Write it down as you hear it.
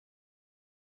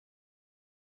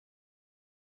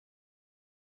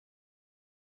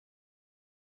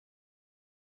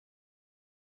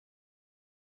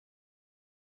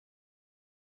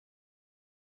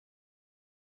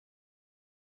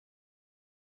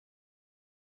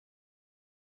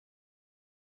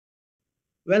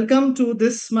Welcome to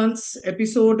this month's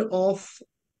episode of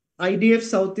IDF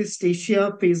Southeast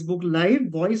Asia Facebook Live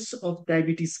Voice of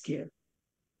Diabetes Care.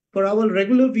 For our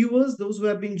regular viewers, those who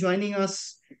have been joining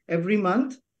us every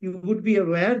month, you would be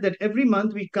aware that every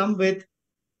month we come with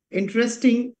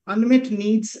interesting unmet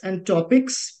needs and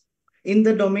topics in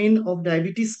the domain of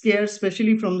diabetes care,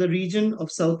 especially from the region of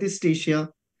Southeast Asia,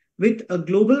 with a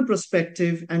global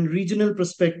perspective and regional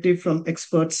perspective from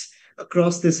experts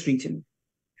across this region.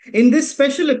 In this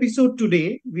special episode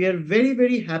today, we are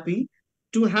very happy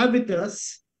to have with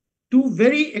us two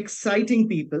very exciting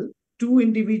people, two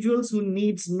individuals who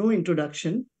needs no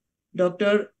introduction.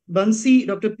 Dr.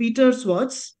 Peter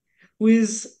Swartz, who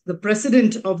is the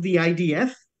president of the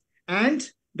IDF, and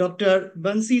Dr.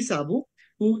 Bansi Sabu,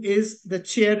 who is the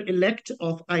chair-elect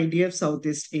of IDF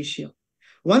Southeast Asia.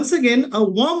 Once again, a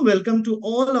warm welcome to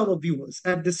all our viewers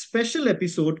at this special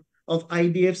episode of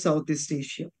IDF Southeast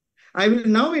Asia. I will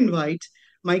now invite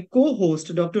my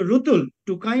co-host, Dr. Rutul,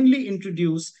 to kindly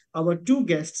introduce our two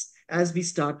guests as we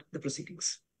start the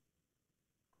proceedings.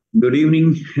 Good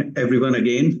evening, everyone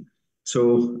again.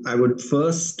 So I would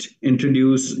first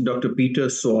introduce Dr. Peter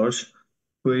Swartz,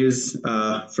 who is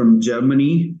from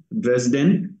Germany,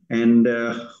 Dresden, and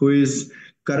who is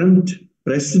current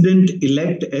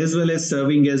president-elect as well as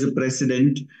serving as a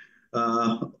president,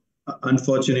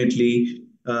 unfortunately,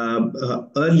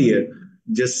 earlier,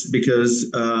 just because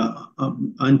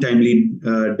untimely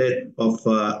death of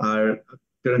our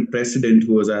current president,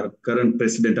 who was our current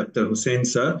president, Akhtar Hussain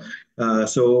sir.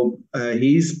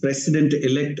 He's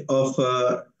president-elect of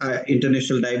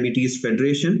International Diabetes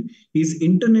Federation. He's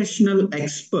international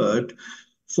expert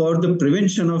for the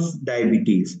prevention of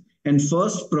diabetes and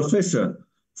first professor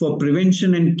for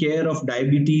prevention and care of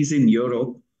diabetes in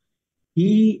Europe.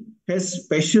 He has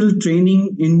special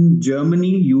training in Germany,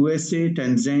 USA,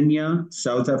 Tanzania,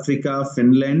 South Africa,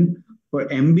 Finland for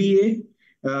MBA.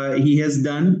 He has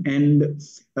done, and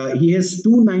he has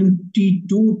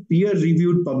 292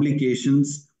 peer-reviewed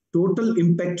publications, total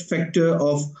impact factor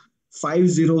of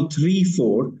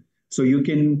 5034. So you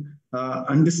can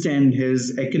understand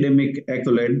his academic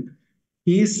accolade.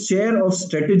 He is chair of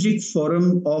Strategic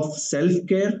Forum of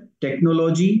Self-Care,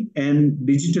 Technology and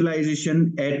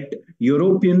Digitalization at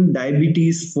European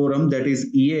Diabetes Forum, that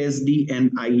is EASD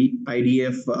and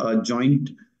IDF joint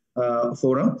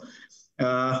forum.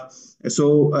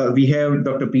 We have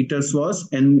Dr. Peter Swartz,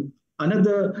 and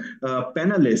another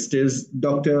panelist is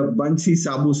Dr. Bansi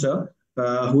Sabu sir,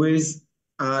 who is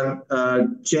our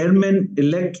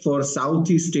chairman-elect for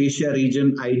Southeast Asia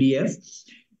region IDF.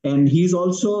 And he's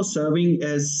also serving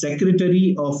as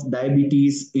Secretary of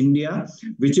Diabetes India,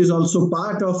 which is also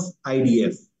part of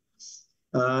IDF.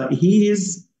 He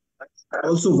is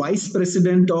also Vice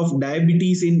President of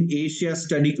Diabetes in Asia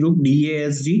Study Group,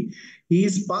 DASG. He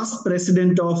is past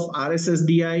president of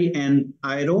RSSDI and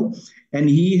IRO, and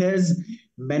he has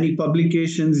many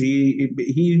publications. He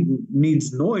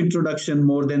needs no introduction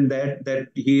more than that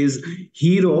he is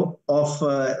hero of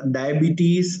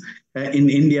diabetes in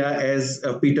India, as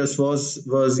Peter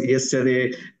was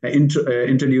yesterday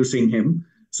introducing him.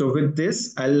 So with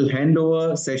this, I'll hand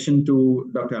over session to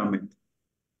Dr. Amit.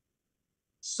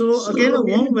 So again, a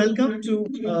warm welcome to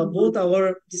both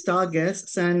our star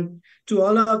guests and to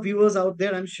all our viewers out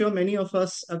there. I'm sure many of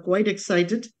us are quite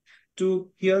excited to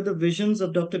hear the visions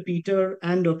of Dr. Peter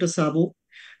and Dr. Sabu.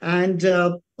 And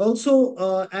also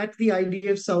at the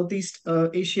IDF Southeast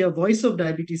Asia Voice of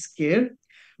Diabetes Care,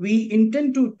 we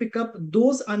intend to pick up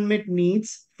those unmet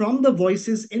needs from the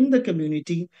voices in the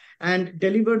community and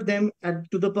deliver them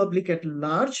to the public at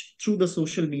large through the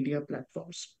social media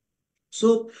platforms.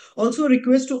 So also a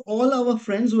request to all our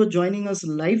friends who are joining us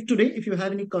live today, if you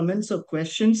have any comments or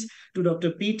questions to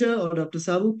Dr. Peter or Dr.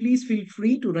 Sabu, please feel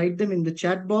free to write them in the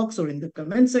chat box or in the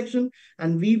comment section,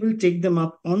 and we will take them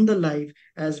up on the live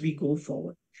as we go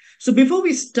forward. So before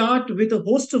we start with a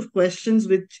host of questions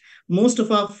which most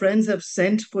of our friends have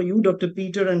sent for you, Dr.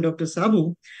 Peter and Dr.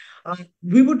 Sabu,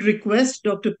 we would request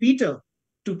Dr. Peter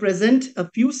to present a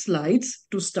few slides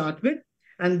to start with,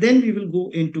 and then we will go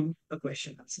into a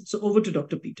question answer. So over to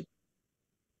Dr. Peter.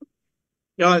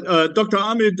 Yeah, Dr.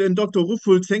 Amit and Dr.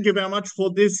 Ruffel, thank you very much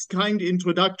for this kind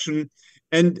introduction.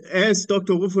 And as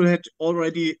Dr. Ruffel had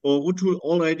already, or Rutul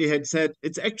already had said,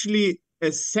 it's actually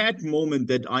a sad moment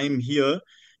that I'm here,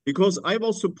 because I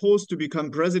was supposed to become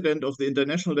president of the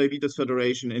International Diabetes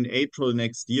Federation in April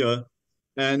next year.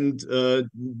 And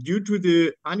due to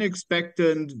the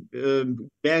unexpected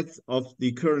death of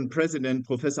the current president,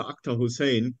 Professor Akhtar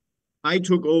Hussain, I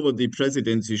took over the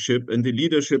presidencyship and the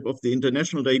leadership of the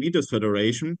International Diabetes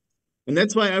Federation. And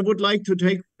that's why I would like to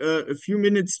take a few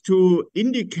minutes to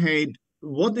indicate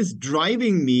what is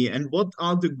driving me and what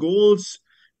are the goals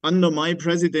under my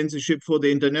presidency for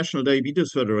the International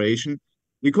Diabetes Federation,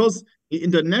 because the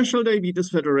International Diabetes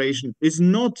Federation is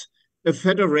not a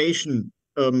federation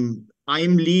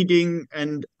I'm leading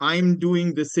and I'm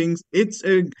doing the things. It's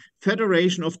a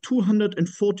federation of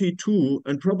 242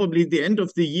 and probably the end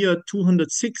of the year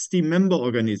 260 member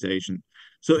organizations.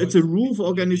 So it's a roof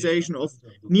organization of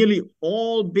nearly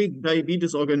all big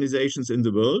diabetes organizations in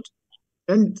the world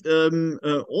and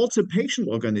also patient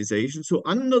organizations. So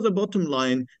under the bottom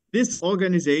line, these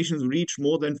organizations reach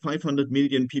more than 500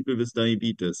 million people with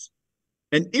diabetes.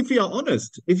 And if we are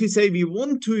honest, if we say we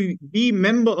want to be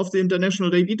member of the International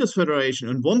Diabetes Federation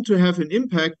and want to have an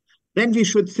impact, then we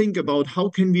should think about how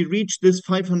can we reach this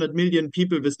 500 million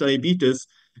people with diabetes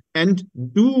and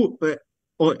do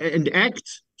and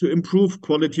act to improve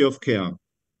quality of care.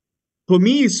 For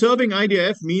me, serving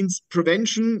IDF means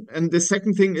prevention, and the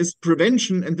second thing is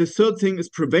prevention, and the third thing is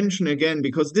prevention again,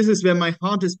 because this is where my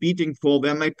heart is beating for,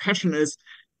 where my passion is.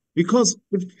 Because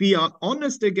if we are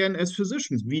honest again as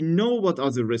physicians, we know what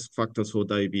are the risk factors for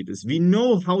diabetes. We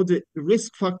know how the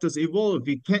risk factors evolve.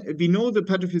 We know the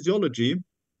pathophysiology,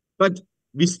 but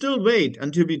we still wait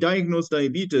until we diagnose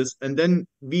diabetes, and then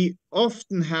we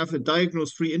often have a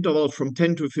diagnosis-free interval from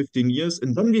 10 to 15 years,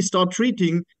 and then we start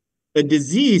treating a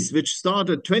disease which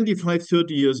started 25,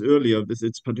 30 years earlier with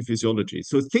its pathophysiology.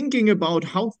 So thinking about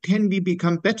how can we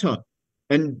become better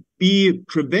and be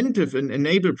preventive and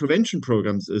enable prevention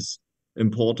programs is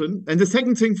important. And the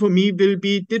second thing for me will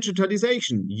be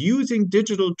digitalization, using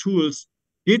digital tools,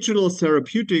 digital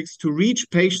therapeutics to reach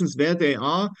patients where they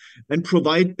are and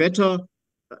provide better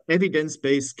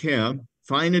evidence-based care,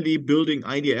 finally building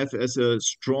IDF as a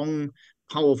strong,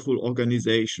 powerful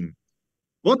organization.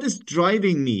 What is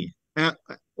driving me?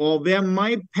 Or where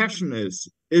my passion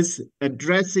is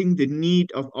addressing the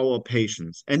need of our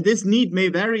patients. And this need may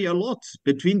vary a lot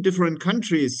between different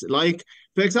countries, like,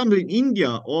 for example, in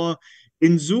India or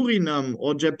in Suriname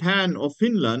or Japan or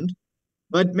Finland,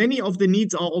 but many of the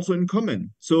needs are also in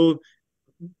common. So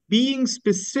being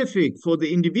specific for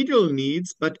the individual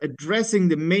needs, but addressing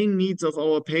the main needs of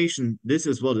our patient, this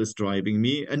is what is driving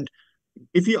me. And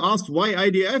if you ask why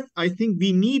IDF, I think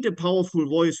we need a powerful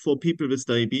voice for people with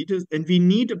diabetes, and we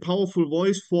need a powerful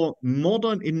voice for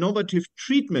modern, innovative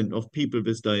treatment of people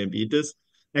with diabetes.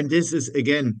 And this is,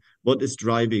 again, what is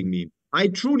driving me. I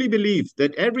truly believe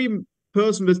that every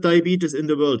person with diabetes in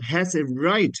the world has a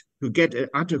right to get an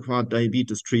adequate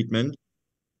diabetes treatment.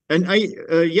 And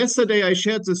yesterday I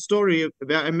shared the story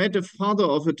where I met a father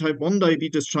of a type 1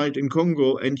 diabetes child in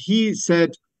Congo, and he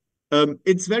said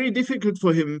it's very difficult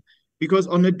for him because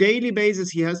on a daily basis,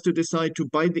 he has to decide to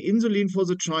buy the insulin for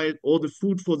the child or the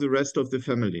food for the rest of the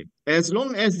family. As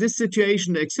long as this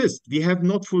situation exists, we have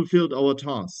not fulfilled our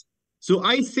task. So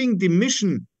I think the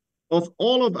mission of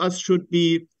all of us should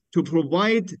be to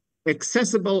provide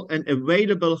accessible and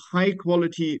available high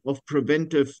quality of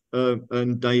preventive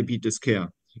diabetes care.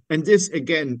 And this,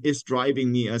 again, is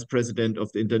driving me as president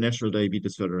of the International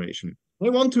Diabetes Federation. I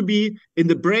want to be in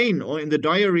the brain or in the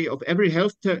diary of every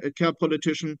healthcare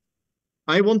politician.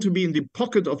 I want to be in the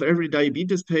pocket of every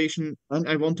diabetes patient, and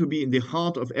I want to be in the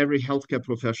heart of every healthcare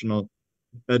professional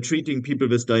treating people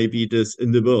with diabetes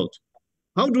in the world.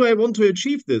 How do I want to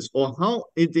achieve this, or how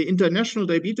the International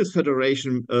Diabetes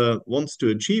Federation wants to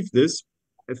achieve this?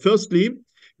 Firstly,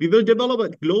 we will develop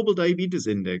a global diabetes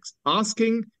index,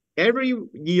 asking every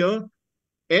year,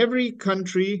 every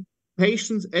country,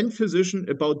 patients and physicians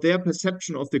about their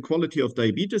perception of the quality of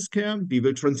diabetes care. We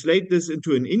will translate this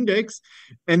into an index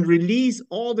and release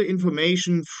all the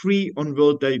information free on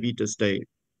World Diabetes Day.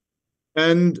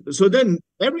 And so then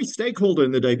every stakeholder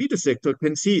in the diabetes sector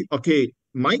can see, okay,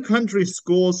 my country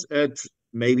scores at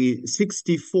maybe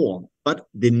 64, but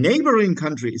the neighboring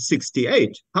country is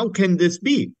 68. How can this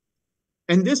be?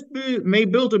 And this may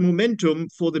build a momentum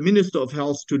for the Minister of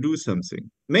Health to do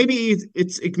something. Maybe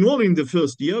it's ignoring the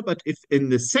first year, but if in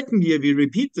the second year we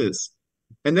repeat this,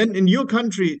 and then in your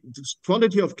country, the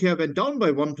quality of care went down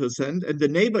by 1% and the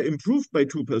neighbor improved by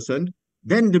 2%,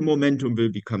 then the momentum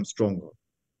will become stronger.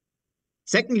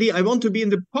 Secondly, I want to be in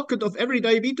the pocket of every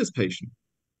diabetes patient.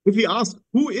 If we ask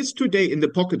who is today in the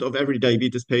pocket of every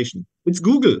diabetes patient, it's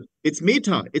Google, it's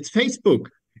Meta, it's Facebook,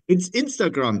 it's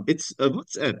Instagram, it's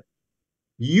WhatsApp.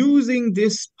 Using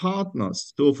these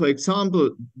partners, so for example,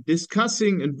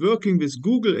 discussing and working with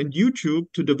Google and YouTube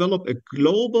to develop a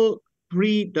global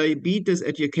pre-diabetes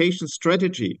education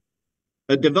strategy,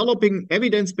 developing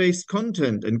evidence-based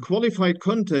content and qualified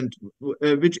content,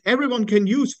 which everyone can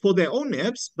use for their own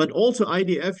apps, but also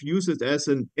IDF uses as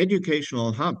an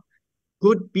educational hub.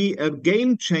 could be a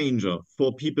game changer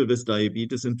for people with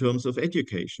diabetes in terms of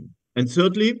education. And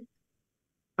thirdly,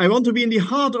 I want to be in the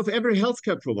heart of every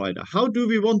healthcare provider. How do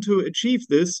we want to achieve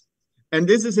this? And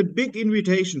this is a big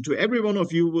invitation to every one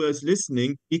of you who is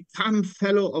listening, become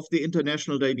fellow of the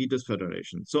International Diabetes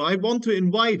Federation. So I want to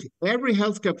invite every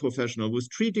healthcare professional who is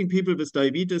treating people with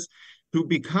diabetes to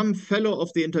become fellow of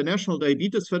the International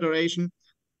Diabetes Federation.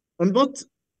 And what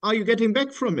are you getting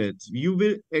back from it? You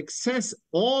will access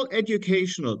all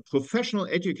educational, professional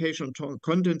educational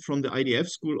content from the IDF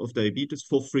School of Diabetes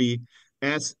for free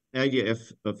as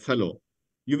IDF fellow.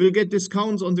 You will get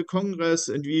discounts on the Congress,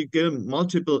 and we give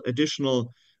multiple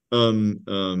additional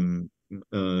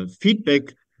feedback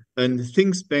and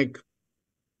things back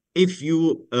if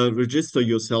you register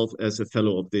yourself as a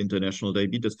fellow of the International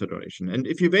Diabetes Federation. And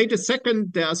if you wait a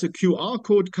second, there's a QR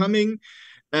code coming,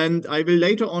 and I will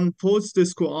later on post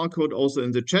this QR code also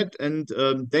in the chat, and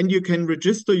then you can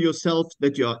register yourself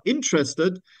that you are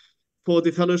interested for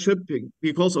the fellowship,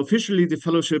 because officially the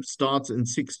fellowship starts in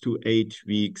 6 to 8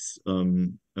 weeks for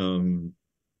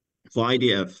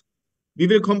IDF. We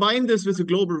will combine this with a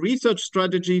global research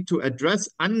strategy to address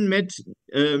unmet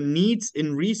needs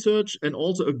in research, and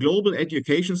also a global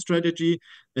education strategy.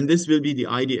 And this will be the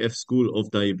IDF School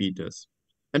of Diabetes.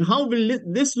 And how will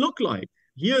this look like?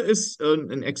 Here is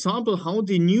an example how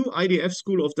the new IDF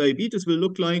School of Diabetes will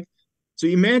look like. So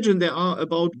imagine there are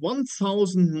about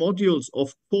 1,000 modules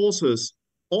of courses,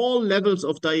 all levels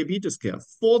of diabetes care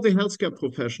for the healthcare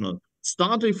professional,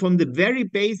 starting from the very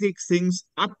basic things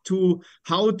up to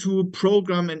how to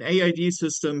program an AID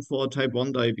system for a type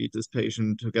 1 diabetes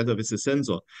patient together with a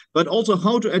sensor, but also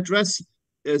how to address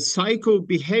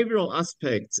psycho-behavioral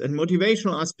aspects and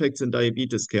motivational aspects in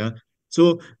diabetes care.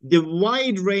 So the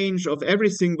wide range of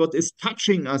everything what is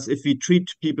touching us if we treat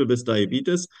people with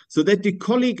diabetes, so that the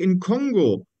colleague in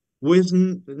Congo with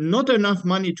not enough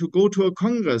money to go to a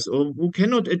congress, or who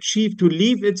cannot achieve to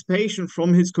leave its patient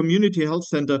from his community health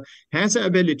center, has the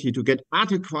ability to get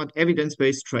adequate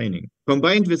evidence-based training,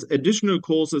 combined with additional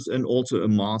courses and also a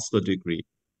master degree.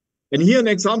 And here an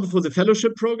example for the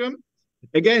fellowship program.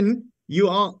 Again, you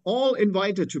are all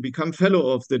invited to become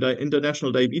fellow of the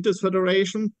International Diabetes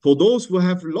Federation. For those who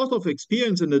have a lot of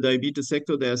experience in the diabetes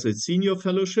sector, there's a senior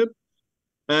fellowship.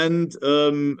 And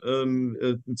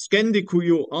scan the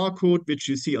QR code, which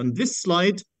you see on this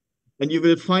slide, and you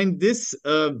will find this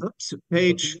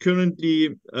page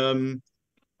currently, and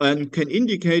can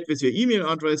indicate with your email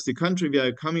address the country where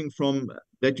you're coming from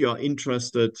that you are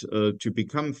interested to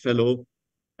become fellow.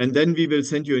 And then we will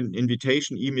send you an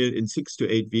invitation email in 6 to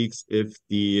 8 weeks if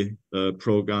the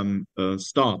program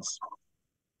starts.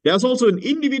 There's also an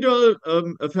individual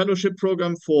fellowship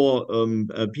program for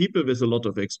people with a lot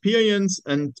of experience,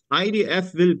 and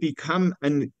IDF will become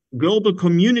a global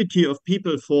community of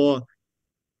people for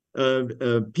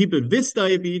people with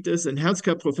diabetes and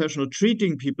healthcare professionals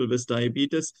treating people with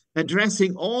diabetes,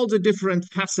 addressing all the different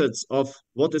facets of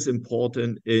what is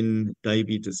important in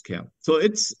diabetes care. So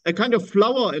it's a kind of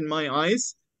flower in my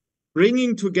eyes,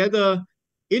 bringing together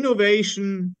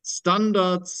innovation,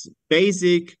 standards,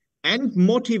 basic, and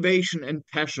motivation and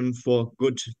passion for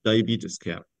good diabetes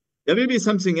care. There will be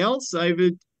something else. I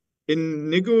will, in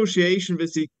negotiation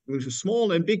with the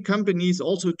small and big companies,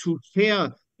 also to share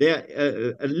their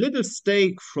a little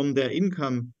stake from their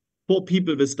income for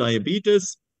people with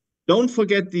diabetes. Don't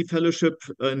forget the fellowship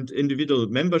and individual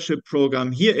membership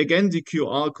program. Here again, the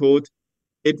QR code.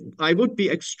 I would be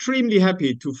extremely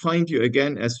happy to find you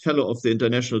again as fellow of the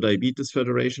International Diabetes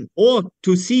Federation, or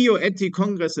to see you at the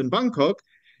Congress in Bangkok.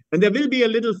 And there will be a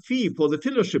little fee for the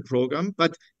fellowship program,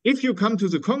 but if you come to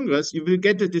the Congress, you will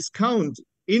get a discount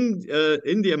in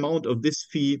the amount of this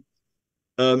fee,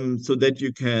 so that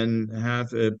you can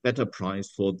have a better price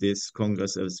for this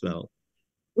Congress as well.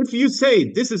 If you say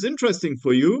this is interesting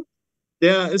for you,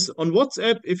 there is on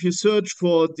WhatsApp, if you search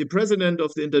for the president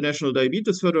of the International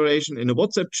Diabetes Federation in a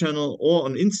WhatsApp channel, or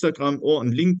on Instagram or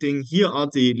on LinkedIn, here are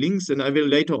the links, and I will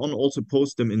later on also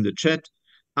post them in the chat.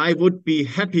 I would be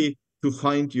happy to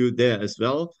find you there as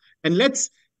well. And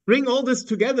let's bring all this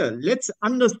together. Let's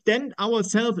understand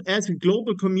ourselves as a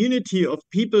global community of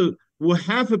people who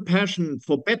have a passion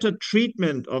for better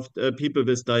treatment of people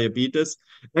with diabetes,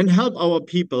 and help our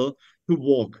people to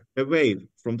walk away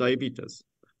from diabetes.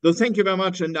 So thank you very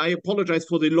much, and I apologize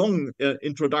for the long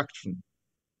introduction.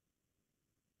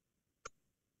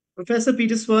 Professor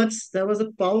Peter Swartz, that was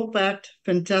a power-packed,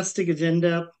 fantastic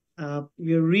agenda.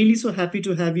 We are really so happy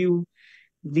to have you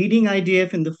leading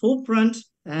IDF in the forefront,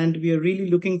 and we are really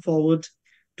looking forward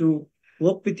to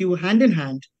work with you hand in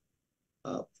hand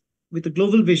with a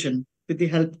global vision, with the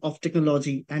help of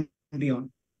technology and beyond.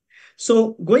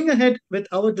 So, going ahead with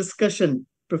our discussion,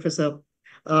 Professor,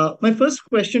 my first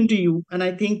question to you, and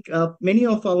I think many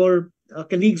of our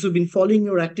colleagues who've been following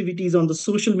your activities on the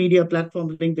social media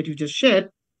platform link that you just shared,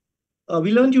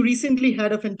 we learned you recently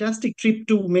had a fantastic trip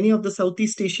to many of the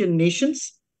Southeast Asian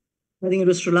nations. I think it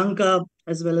was Sri Lanka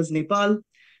as well as Nepal.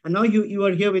 And now you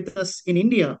are here with us in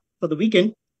India for the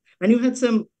weekend. And you had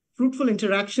some fruitful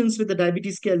interactions with the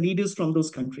diabetes care leaders from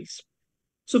those countries.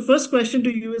 So, first question to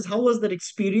you is, how was that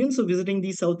experience of visiting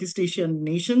these Southeast Asian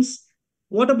nations?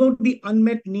 What about the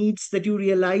unmet needs that you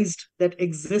realized that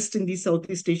exist in the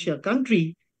Southeast Asia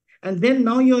country? And then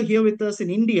now you're here with us in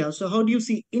India. So, how do you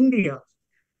see India,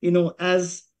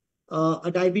 as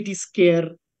a diabetes care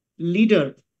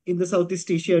leader in the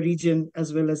Southeast Asia region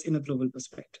as well as in a global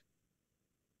perspective?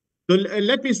 So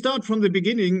let me start from the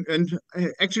beginning. And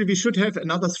actually, we should have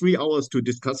another 3 hours to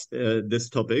discuss these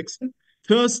topics.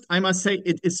 First, I must say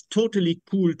it is totally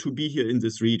cool to be here in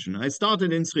this region. I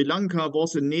started in Sri Lanka,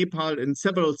 was in Nepal, in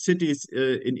several cities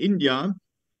in India.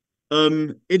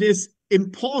 It is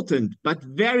important, but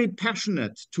very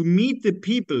passionate to meet the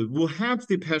people who have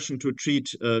the passion to treat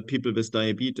people with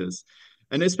diabetes.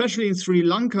 And especially in Sri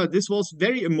Lanka, this was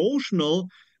very emotional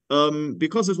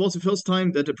because it was the first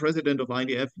time that the president of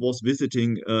IDF was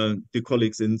visiting the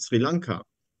colleagues in Sri Lanka.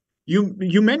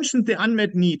 You mentioned the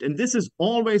unmet need, and this is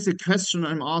always a question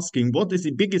I'm asking. What is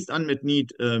the biggest unmet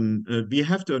need we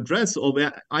have to address, or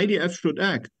where IDF should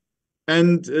act?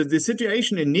 And the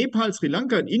situation in Nepal, Sri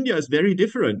Lanka, and India is very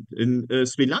different. In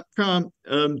Sri Lanka,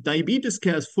 diabetes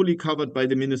care is fully covered by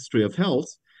the Ministry of Health,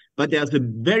 but there's a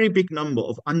very big number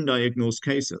of undiagnosed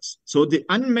cases. So the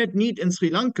unmet need in Sri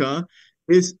Lanka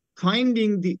is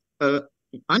finding the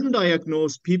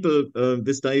undiagnosed people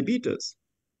with diabetes.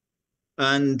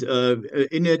 And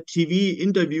in a TV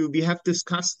interview, we have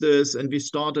discussed this and we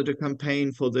started a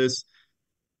campaign for this.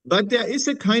 But there is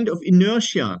a kind of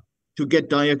inertia to get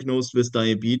diagnosed with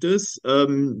diabetes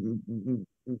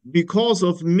because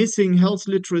of missing health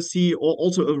literacy or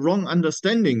also a wrong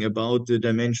understanding about the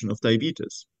dimension of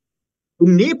diabetes.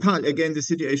 In Nepal, again, the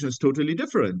situation is totally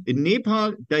different. In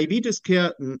Nepal, diabetes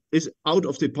care is out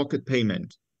of the pocket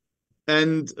payment.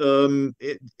 And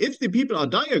if the people are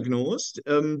diagnosed,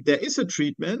 there is a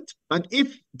treatment, but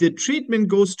if the treatment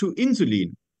goes to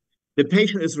insulin, the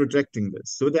patient is rejecting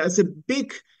this. So there's a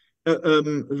big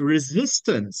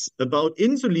resistance about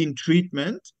insulin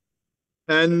treatment.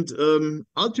 And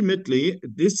ultimately,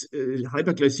 this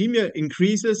hyperglycemia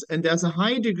increases, and there's a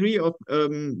high degree of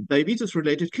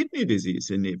diabetes-related kidney disease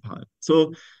in Nepal.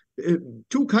 So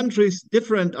two countries,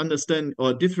 different understand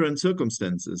or different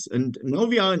circumstances. And now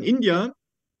we are in India,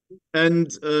 and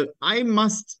I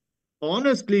must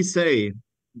honestly say,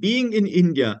 being in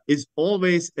India is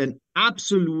always an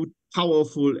absolute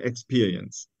powerful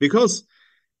experience, because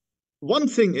one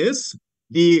thing is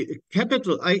the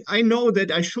capital. I know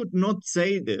that I should not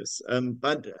say this,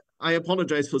 but I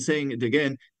apologize for saying it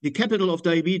again. The capital of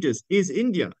diabetes is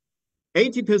India.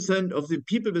 80% of the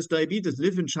people with diabetes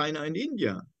live in China and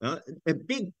India. A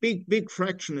big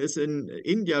fraction is in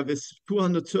India with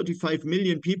 235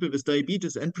 million people with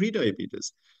diabetes and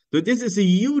prediabetes. So this is a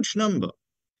huge number.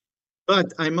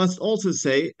 But I must also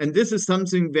say, and this is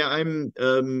something where I'm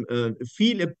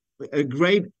feel a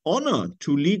great honor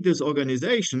to lead this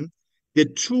organization, the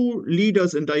true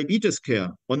leaders in diabetes care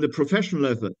on the professional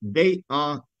level, they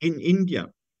are in India.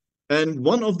 And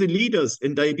one of the leaders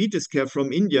in diabetes care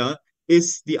from India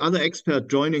is the other expert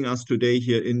joining us today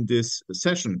here in this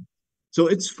session. So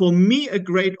it's for me a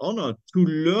great honor to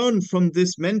learn from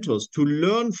these mentors, to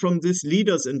learn from these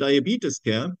leaders in diabetes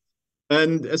care.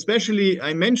 And especially,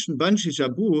 I mentioned Banshi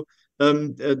Jabu,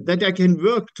 that I can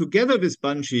work together with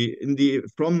Banshi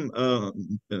from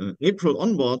April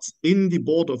onwards in the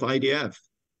board of IDF.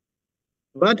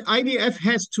 But IDF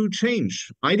has to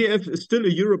change. IDF is still a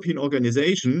European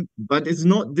organization, but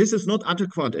this is not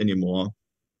adequate anymore.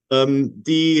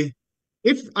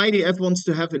 If IDF wants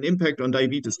to have an impact on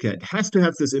diabetes care, it has to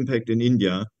have this impact in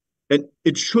India, and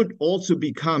it should also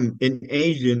become an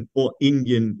Asian or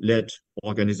Indian-led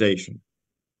organization.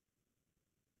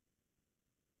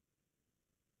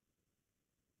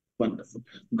 Wonderful.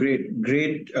 Great,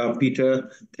 Peter.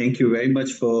 Thank you very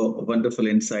much for wonderful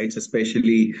insights.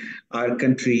 Especially our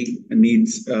country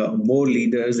needs more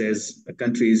leaders, as the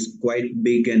country is quite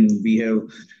big and we have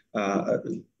a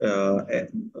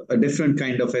different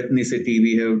kind of ethnicity.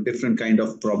 We have different kind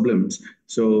of problems.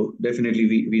 So definitely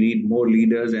we need more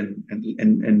leaders and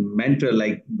mentor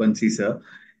like Bansi sir.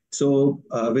 So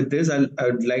with this, I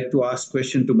would like to ask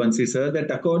question to Bansi sir, that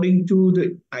according to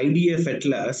the IDF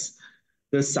Atlas,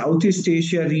 the Southeast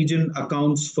Asia region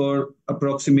accounts for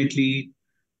approximately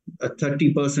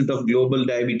 30% of global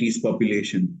diabetes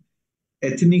population.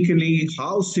 Ethnically,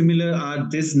 how similar are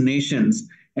these nations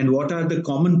and what are the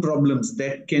common problems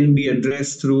that can be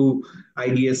addressed through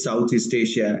IDF Southeast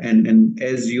Asia? And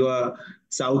as you are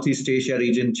Southeast Asia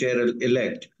region chair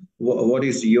elect, what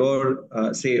is your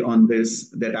say on this,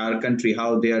 that our country,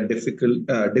 how they are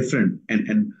different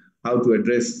and how to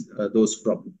address those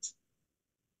problems?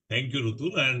 Thank you,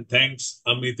 Rutu, and thanks,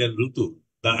 Amit and Rutu.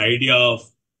 The idea of,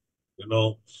 you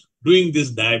know, doing this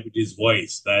diabetes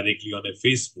voice directly on a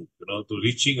Facebook, to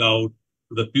reaching out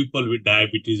to the people with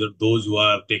diabetes or those who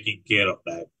are taking care of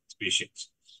diabetes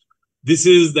patients. This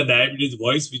is the diabetes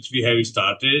voice which we have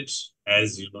started.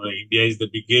 As you know, India is the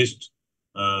biggest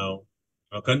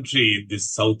country in this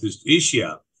Southeast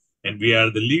Asia, and we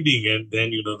are the leading. And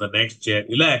then, the next chair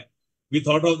elect, we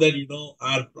thought of that,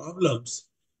 our problems,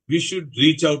 we should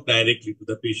reach out directly to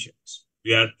the patients.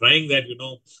 We are trying that,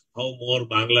 how more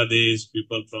Bangladesh,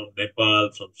 people from Nepal,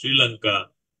 from Sri Lanka,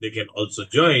 they can also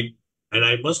join. And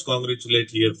I must congratulate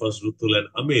here first Rutul and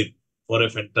Amit for a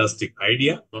fantastic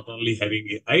idea, not only having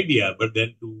an idea, but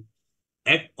then to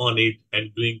act on it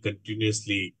and doing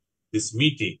continuously this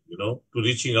meeting, to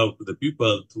reaching out to the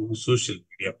people through social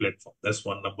media platform. That's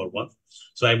number one.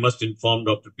 So I must inform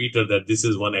Dr. Peter that this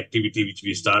is one activity which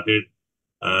we started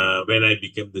when I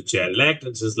became the chair elect,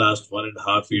 and since last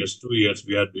 1.5 years, 2 years,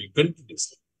 we are doing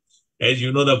continuously. As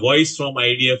you know, the voice from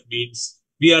IDF means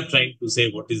we are trying to say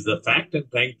what is the fact and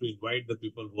trying to invite the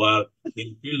people who are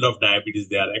in field of diabetes.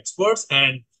 They are experts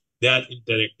and they are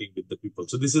interacting with the people.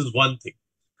 So this is one thing.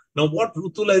 Now, what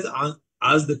Rutul has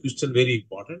asked the question very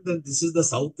important, that this is the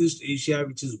Southeast Asia,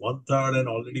 which is 1/3, and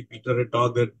already Peter had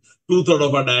talked that 2/3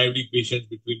 of our diabetic patients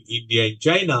between India and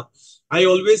China. I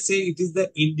always say it is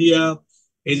the India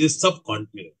as a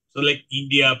subcontinent. So like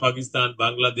India, Pakistan,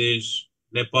 Bangladesh,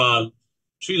 Nepal,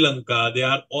 Sri Lanka, they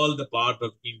are all the part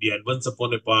of India. And once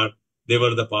upon a part, they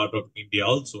were the part of India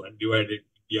also, and divided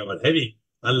India were having.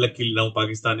 Unluckily, now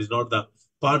Pakistan is not the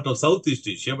part of Southeast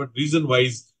Asia, but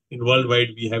reason-wise, in worldwide,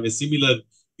 we have a similar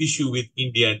issue with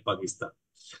India and Pakistan.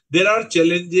 There are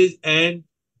challenges and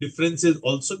differences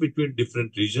also between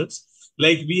different regions.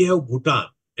 Like we have Bhutan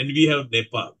and we have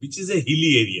Nepal, which is a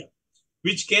hilly area,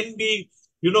 which can be,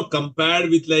 compared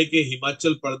with like a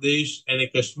Himachal Pradesh and a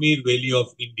Kashmir Valley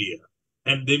of India.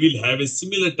 And they will have a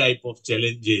similar type of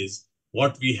challenges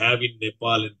what we have in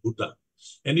Nepal and Bhutan.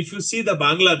 And if you see the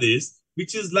Bangladesh,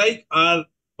 which is like our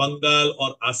Bengal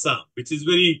or Assam, which is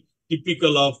very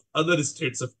typical of other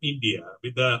states of India,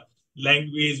 with the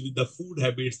language, with the food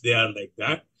habits, they are like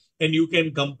that. And you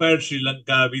can compare Sri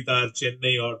Lanka with our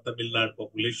Chennai or Tamil Nadu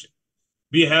population.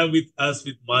 We have with us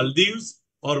with Maldives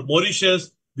or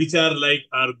Mauritius, which are like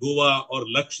our Goa or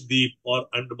Lakshadweep or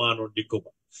Andaman or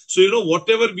Nicobar. So,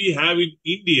 whatever we have in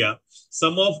India,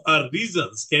 some of our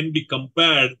regions can be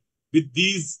compared with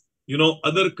these,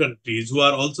 other countries who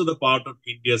are also the part of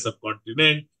India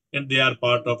subcontinent, and they are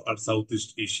part of our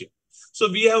Southeast Asia.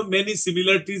 So we have many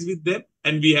similarities with them,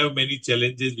 and we have many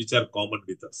challenges which are common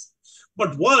with us.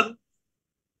 But one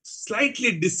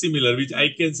slightly dissimilar, which I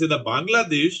can say, the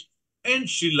Bangladesh and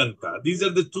Sri Lanka, these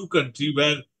are the two countries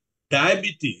where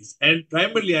diabetes, and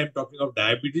primarily I'm talking of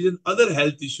diabetes and other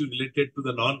health issues related to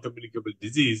the non-communicable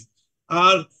disease,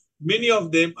 are many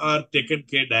of them are taken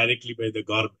care directly by the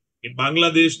government. In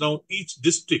Bangladesh now, each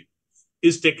district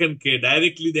is taken care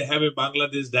directly. They have a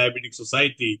Bangladesh Diabetic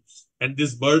Society, and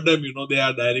this burden, they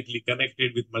are directly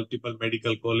connected with multiple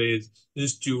medical college,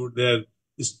 institute, their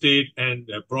state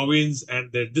and province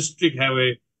and their district have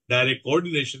a direct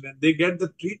coordination, and they get the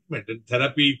treatment and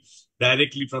therapy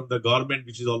directly from the government,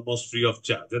 which is almost free of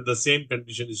charge. And the same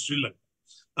condition is Sri Lanka.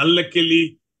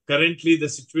 Unluckily, currently the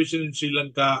situation in Sri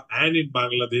Lanka and in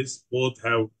Bangladesh both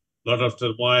have a lot of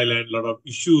turmoil and a lot of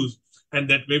issues, and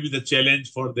that may be the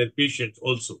challenge for their patients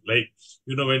also. Like,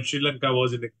 when Sri Lanka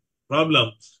was in a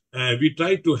problem, we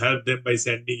tried to help them by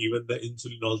sending even the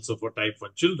insulin also for type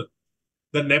 1 children.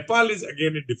 The Nepal is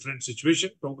again a different situation.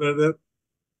 Together,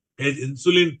 as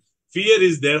insulin fear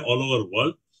is there all over the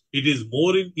world. It is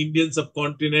more in Indian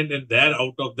subcontinent, and there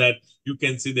out of that, you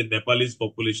can see the Nepalese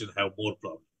population have more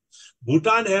problems.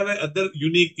 Bhutan have another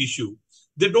unique issue.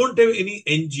 They don't have any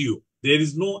NGO. There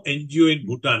is no NGO in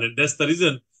Bhutan, and that's the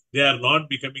reason they are not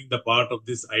becoming the part of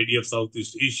this idea of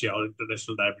Southeast Asia or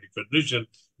International Diabetic Federation,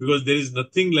 because there is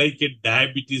nothing like a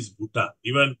diabetes Bhutan.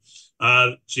 Even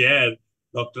our chair,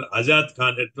 Dr. Azad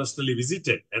Khan, had personally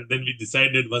visited, and then we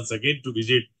decided once again to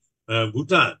visit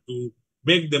Bhutan to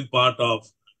make them part of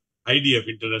IDF,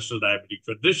 International Diabetic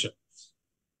Federation.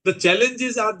 The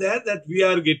challenges are there that we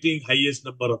are getting highest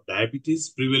number of diabetes,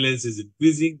 prevalence is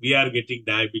increasing. We are getting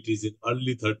diabetes in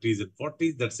early 30s and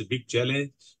 40s. That's a big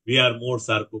challenge. We are more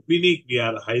sarcopenic. We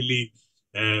are highly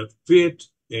fit,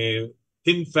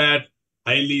 thin fat,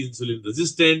 highly insulin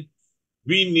resistant.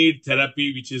 We need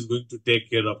therapy which is going to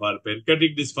take care of our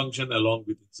pancreatic dysfunction along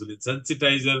with insulin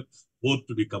sensitizer, both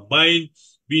to be combined.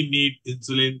 We need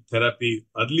insulin therapy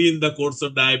early in the course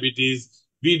of diabetes.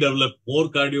 We develop more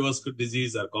cardiovascular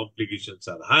disease, our complications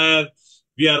are higher.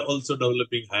 We are also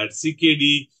developing higher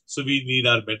CKD, so we need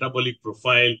our metabolic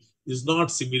profile is not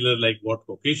similar like what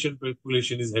Caucasian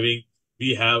population is having.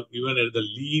 We have even at the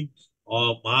lean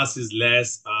or mass is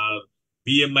less, our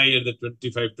BMI at the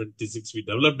 25, 26, we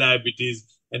develop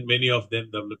diabetes, and many of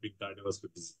them developing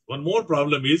cardiovascular disease. One more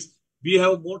problem is we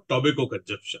have more tobacco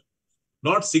consumption.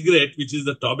 Not cigarette, which is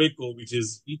the tobacco, which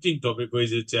is eating tobacco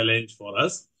is a challenge for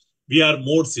us. We are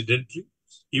more sedentary.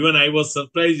 Even I was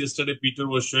surprised yesterday, Peter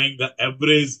was showing the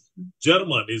average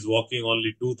German is walking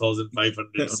only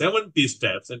 2,570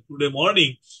 steps. And today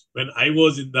morning, when I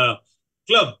was in the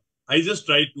club, I just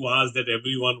tried to ask that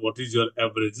everyone, what is your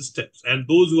average steps? And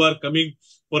those who are coming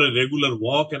for a regular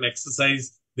walk and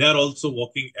exercise, they are also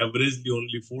walking averagely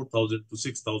only 4,000 to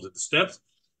 6,000 steps.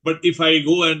 But if I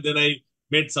go and then I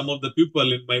met some of the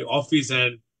people in my office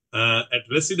and at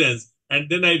residence, and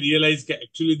then I realized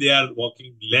actually they are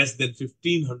walking less than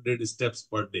 1,500 steps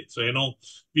per day. So,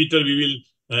 Peter, we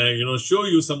will, show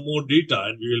you some more data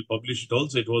and we will publish it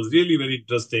also. It was really very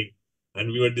interesting.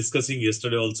 And we were discussing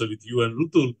yesterday also with you and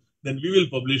Rutul. Then we will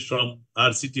publish from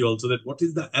our city also that what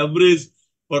is the average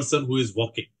person who is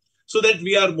walking. So that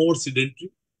we are more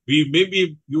sedentary. We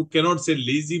maybe, you cannot say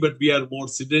lazy, but we are more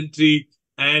sedentary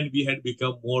and we had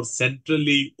become more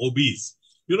centrally obese.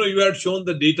 You had shown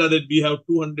the data that we have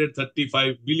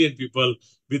 235 million people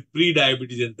with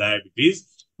pre-diabetes and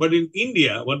diabetes. But in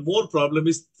India, one more problem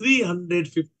is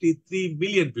 353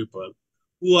 million people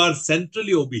who are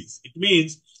centrally obese. It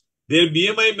means their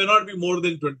BMI may not be more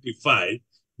than 25,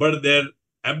 but their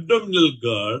abdominal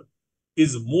girth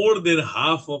is more than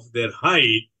half of their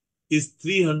height is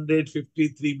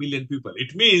 353 million people.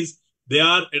 It means they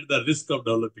are at the risk of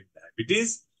developing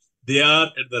diabetes. They are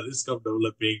at the risk of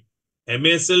developing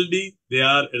MSLD, they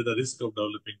are at the risk of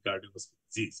developing cardiovascular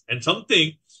disease. And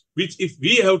something which, if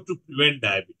we have to prevent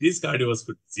diabetes,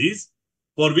 cardiovascular disease,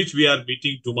 for which we are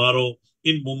meeting tomorrow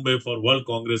in Mumbai for World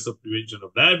Congress of Prevention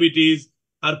of Diabetes,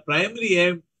 our primary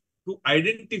aim to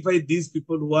identify these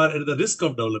people who are at the risk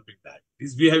of developing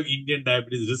diabetes. We have Indian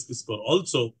diabetes risk score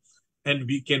also, and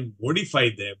we can modify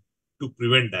them to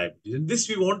prevent diabetes. And this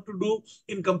we want to do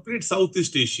in complete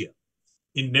Southeast Asia,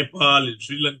 in Nepal, in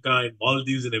Sri Lanka, in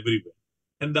Maldives, and everywhere.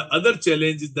 And the other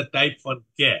challenge is the type 1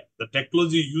 care. The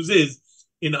technology uses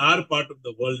in our part of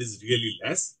the world is really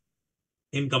less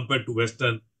in compared to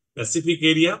Western Pacific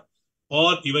area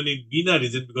or even in MENA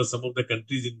region, because some of the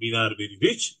countries in MENA are very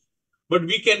rich. But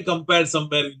we can compare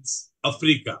somewhere in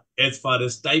Africa as far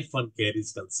as type 1 care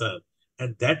is concerned.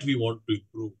 And that we want to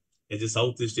improve. As a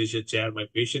Southeast Asia chair, my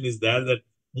passion is there that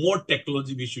more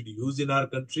technology we should use in our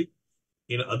country.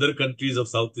 In other countries of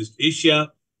Southeast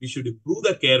Asia, we should improve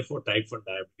the care for type 1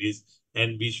 diabetes,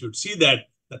 and we should see that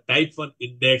the type 1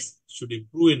 index should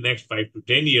improve in next 5 to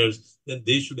 10 years, then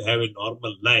they should have a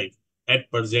normal life. At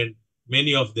present,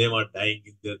 many of them are dying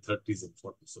in their 30s and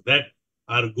 40s. So that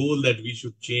our goal that we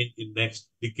should change in next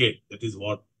decade, that is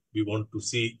what we want to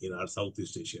see in our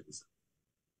Southeast Asia.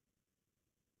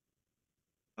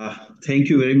 Thank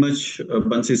you very much,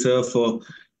 Bansi sir, for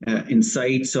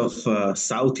insights of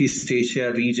Southeast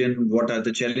Asia region. What are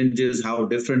the challenges? How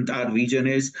different our region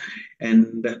is?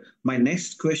 And my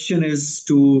next question is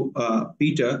to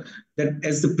Peter, that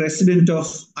as the president of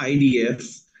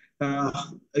IDF,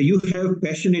 you have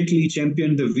passionately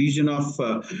championed the vision of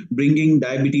bringing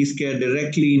diabetes care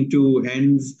directly into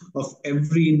hands of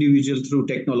every individual through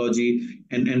technology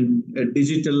and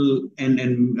digital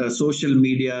and social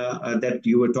media that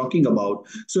you were talking about.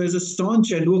 So as a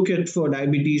staunch advocate for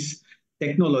diabetes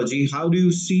technology, how do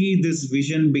you see this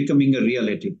vision becoming a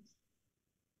reality?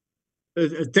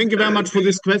 Thank you very much for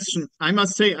this question. I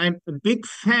must say I'm a big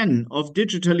fan of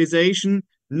digitalization,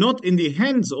 not in the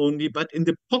hands only, but in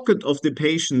the pocket of the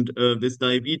patient with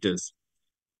diabetes.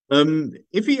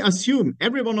 If we assume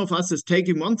every one of us is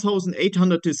taking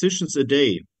 1,800 decisions a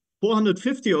day,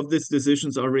 450 of these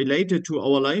decisions are related to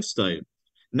our lifestyle.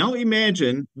 Now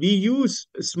imagine we use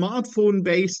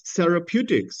smartphone-based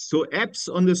therapeutics, so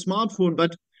apps on the smartphone,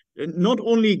 but not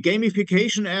only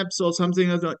gamification apps or something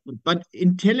like that, but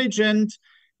intelligent,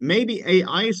 maybe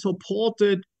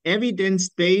AI-supported,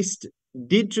 evidence-based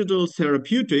digital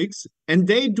therapeutics, and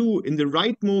they do in the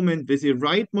right moment with the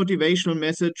right motivational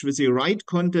message, with the right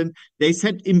content, they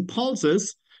set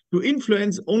impulses to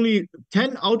influence only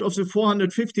 10 out of the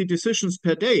 450 decisions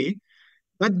per day,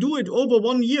 but do it over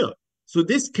 1 year. So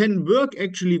this can work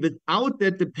actually without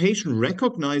that the patient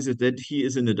recognizes that he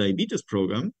is in a diabetes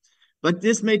program, but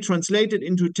this may translate it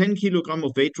into 10 kilogram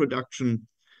of weight reduction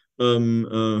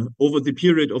over the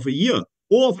period of a year.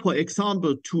 Or, for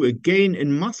example, to a gain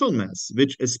in muscle mass,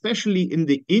 which especially in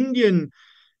the Indian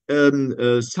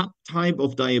subtype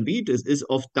of diabetes is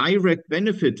of direct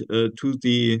benefit to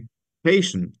the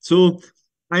patient. So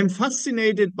I'm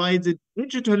fascinated by the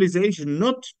digitalization,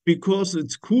 not because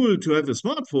it's cool to have a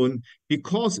smartphone,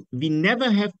 because we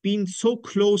never have been so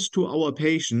close to our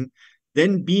patient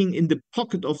than being in the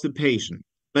pocket of the patient.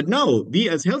 But now we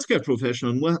as healthcare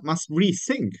professionals must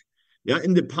rethink. Yeah,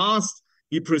 in the past,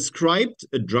 we prescribed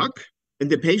a drug and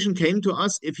the patient came to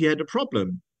us if he had a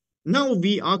problem. Now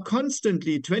we are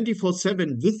constantly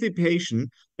 24/7 with the patient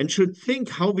and should think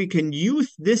how we can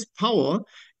use this power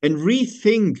and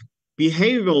rethink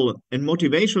behavioral and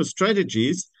motivational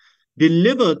strategies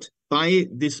delivered by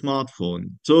the smartphone.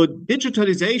 So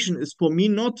digitalization is for me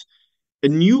not a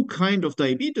new kind of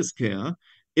diabetes care.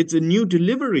 It's a new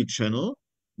delivery channel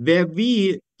where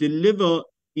we deliver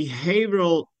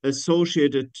behavioral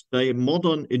associated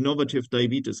modern innovative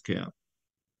diabetes care.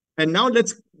 And now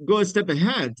let's go a step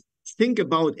ahead. Think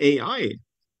about AI.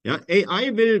 Yeah, AI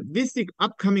will, with the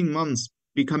upcoming months,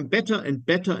 become better and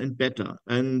better and better.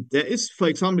 And there is, for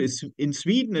example, in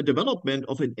Sweden, a development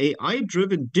of an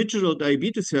AI-driven digital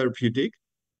diabetes therapeutic,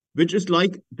 which is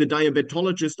like the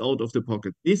diabetologist out of the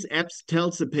pocket. This app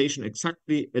tells the patient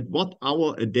exactly at what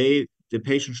hour a day the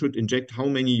patient should inject how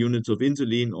many units of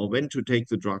insulin or when to take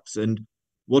the drugs and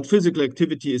what physical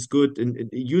activity is good, and it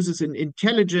uses an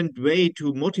intelligent way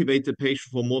to motivate the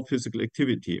patient for more physical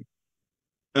activity.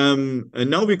 And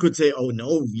now we could say, oh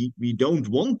no, we don't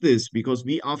want this because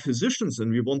we are physicians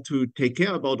and we want to take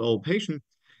care about our patient.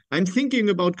 I'm thinking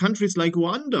about countries like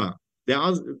Rwanda. There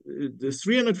are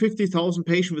 350,000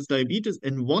 patients with diabetes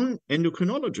and one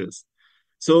endocrinologist.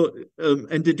 So,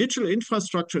 and the digital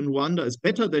infrastructure in Rwanda is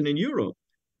better than in Europe.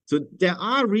 So there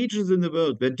are regions in the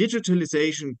world where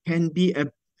digitalization can be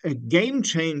a game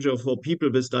changer for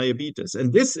people with diabetes.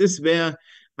 And this is where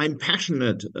I'm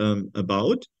passionate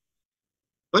about.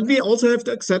 But we also have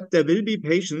to accept there will be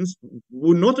patients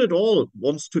who not at all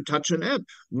wants to touch an app,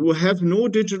 who have no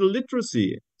digital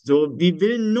literacy. So we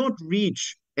will not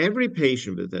reach every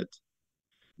patient with it.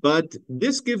 But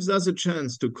this gives us a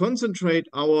chance to concentrate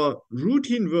our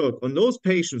routine work on those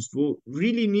patients who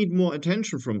really need more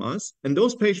attention from us, and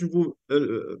those patients who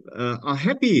are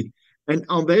happy and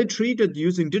are well treated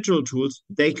using digital tools,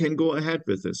 they can go ahead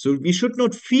with this. So we should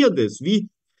not fear this.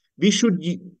 We should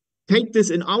take this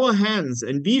in our hands,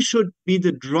 and we should be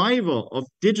the driver of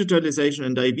digitalization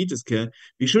and diabetes care.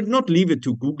 We should not leave it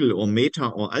to Google or Meta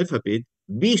or Alphabet.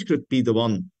 We should be the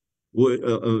one.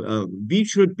 We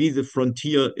should be the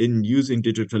frontier in using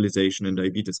digitalization and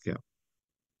diabetes care.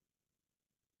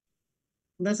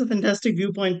 That's a fantastic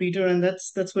viewpoint, Peter, and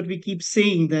that's what we keep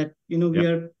saying, that we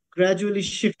are gradually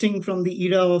shifting from the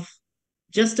era of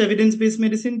just evidence-based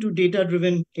medicine to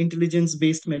data-driven,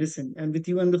 intelligence-based medicine. And with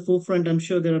you on the forefront, I'm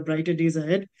sure there are brighter days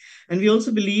ahead. And we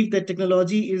also believe that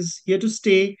technology is here to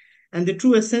stay, and the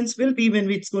true essence will be when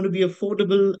it's going to be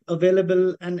affordable,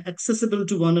 available, and accessible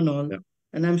to one and all. Yeah.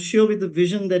 And I'm sure with the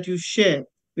vision that you share,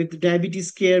 with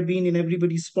diabetes care being in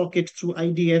everybody's pocket through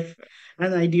IDF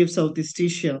and IDF Southeast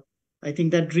Asia, I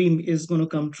think that dream is going to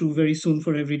come true very soon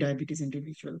for every diabetes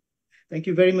individual. Thank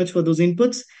you very much for those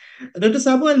inputs. Dr.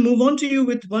 Sabo, I'll move on to you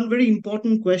with one very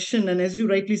important question. And as you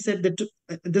rightly said, that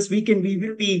this weekend we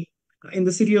will be in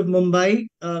the city of Mumbai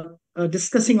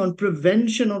discussing on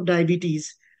prevention of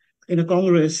diabetes in a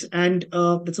congress, and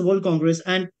it's a world congress.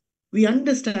 And we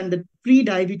understand that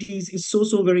pre-diabetes is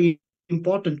so very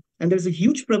important. And there's a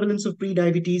huge prevalence of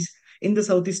pre-diabetes in the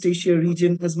Southeast Asia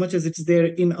region as much as it's there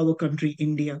in our country,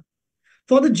 India.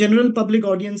 For the general public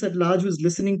audience at large who's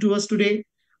listening to us today,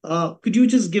 could you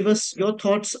just give us your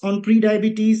thoughts on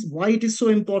pre-diabetes, why it is so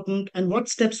important, and what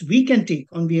steps we can take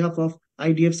on behalf of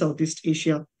IDF Southeast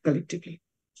Asia collectively?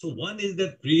 So one is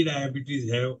that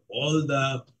pre-diabetes have all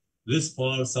the risk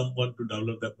for someone to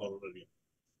develop the coronary.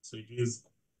 So it is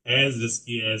as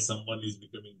risky as someone is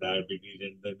becoming diabetes,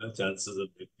 and the chances of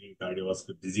getting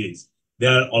cardiovascular disease, they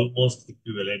are almost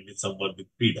equivalent with someone with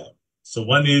pre-diabetes. So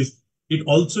one is, it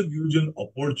also gives an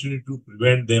opportunity to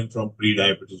prevent them from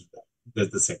pre-diabetes. That's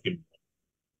the second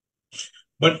one.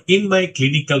 But in my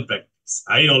clinical practice,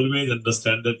 I always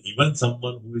understand that even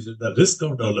someone who is at the risk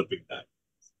of developing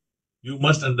diabetes, you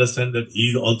must understand that he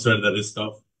is also at the risk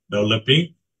of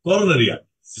developing coronary artery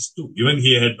disease too. Even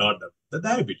he had not done the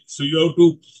diabetes. So you have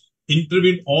to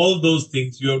intervene all those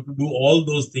things. You have to do all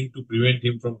those things to prevent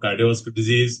him from cardiovascular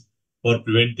disease or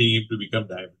preventing him to become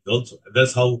diabetic also. And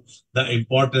that's how the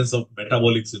importance of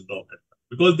metabolic syndrome,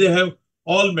 because they have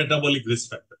all metabolic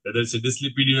risk factors, whether it's a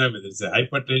dyslipidemia, whether it's a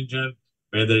hypertension,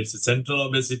 whether it's a central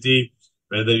obesity,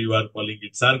 whether you are calling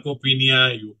it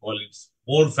sarcopenia, you call it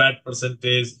more fat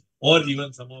percentage, or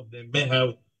even some of them may have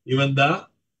even the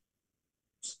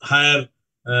higher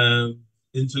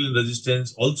insulin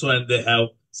resistance also, and they have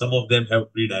some of them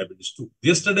have pre-diabetes too.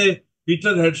 Yesterday,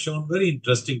 Peter had shown very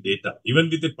interesting data. Even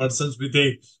with the persons with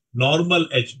a normal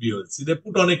HbA1c, they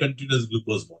put on a continuous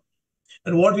glucose monitor.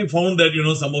 And what we found that,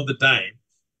 some of the time,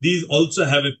 these also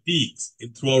have a peaks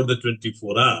throughout the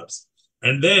 24 hours.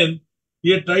 And then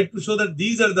he had tried to show that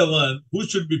these are the ones who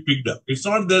should be picked up. It's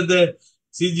not that the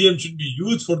CGM should be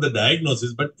used for the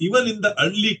diagnosis, but even in the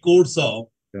early course of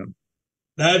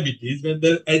diabetes, when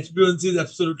their HbA1c is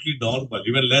absolutely normal,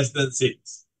 even less than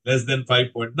 6, less than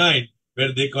 5.9,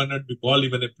 where they cannot be called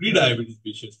even a pre-diabetes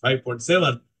patient,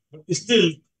 5.7, but still,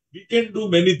 we can do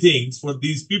many things for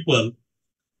these people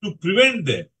to prevent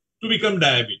them to become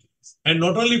diabetes. And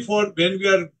not only for when we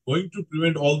are going to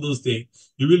prevent all those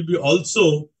things, you will be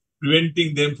also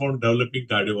preventing them from developing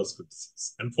cardiovascular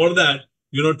disease. And for that,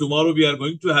 tomorrow we are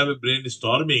going to have a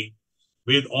brainstorming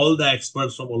with all the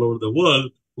experts from all over the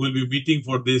world who will be meeting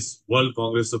for this World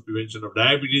Congress of Prevention of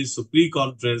Diabetes. So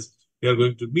pre-conference, we are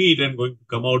going to meet and going to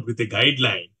come out with a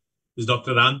guideline. This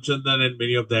Dr. Ramchandran and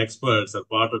many of the experts are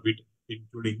part of it,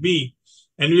 including me.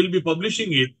 And we will be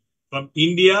publishing it from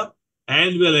India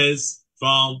as well as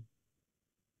from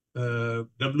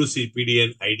WCPD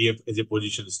and IDF as a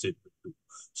position statement too.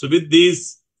 So with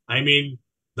this,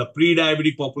 the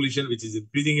pre-diabetic population, which is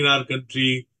increasing in our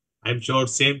country, I'm sure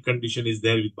same condition is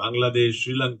there with Bangladesh,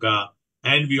 Sri Lanka,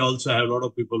 and we also have a lot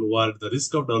of people who are at the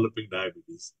risk of developing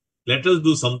diabetes. Let us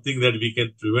do something that we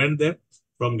can prevent them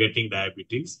from getting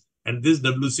diabetes. And this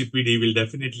WCPD will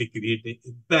definitely create an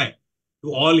impact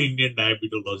to all Indian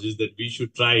diabetologists that we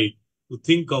should try to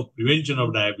think of prevention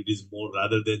of diabetes more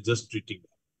rather than just treating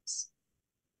diabetes.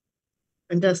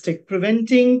 Fantastic.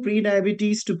 Preventing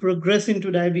pre-diabetes to progress into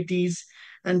diabetes,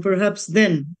 and perhaps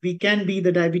then we can be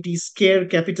the diabetes care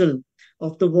capital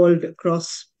of the world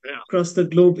across the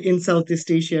globe in Southeast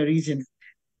Asia region.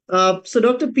 So,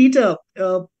 Dr. Peter,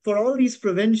 for all these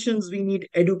preventions, we need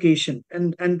education,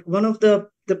 and one of the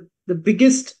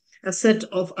biggest asset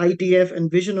of IDF and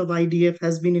vision of IDF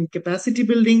has been in capacity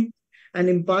building and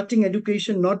imparting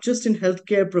education, not just in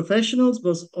healthcare professionals,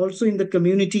 but also in the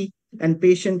community and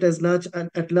patient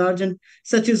at large, and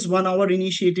such is 1 hour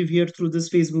initiative here through this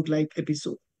Facebook Live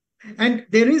episode. And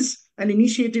there is an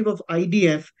initiative of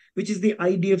IDF, which is the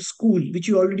IDF school, which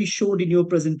you already showed in your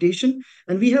presentation.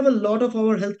 And we have a lot of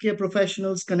our healthcare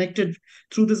professionals connected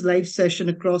through this live session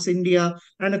across India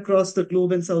and across the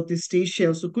globe and Southeast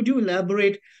Asia. So could you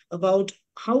elaborate about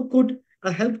how could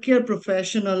a healthcare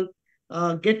professional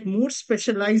get more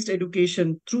specialized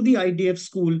education through the IDF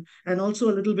school, and also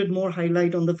a little bit more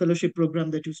highlight on the fellowship program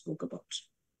that you spoke about?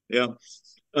 Yeah.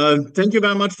 Thank you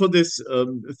very much for this.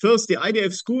 First, the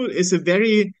IDF school is a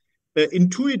very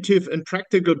intuitive and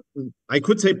practical, I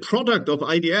could say, product of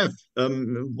IDF.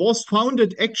 Was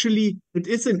founded, actually, it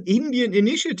is an Indian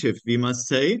initiative, we must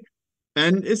say,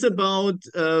 and is about,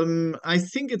 I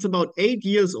think it's about 8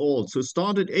 years old. So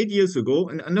started 8 years ago,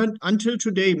 and until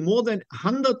today, more than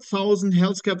 100,000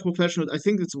 healthcare professionals, I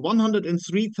think it's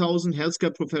 103,000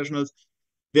 healthcare professionals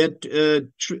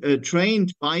were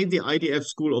trained by the IDF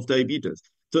School of Diabetes.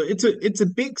 So it's a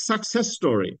big success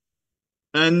story.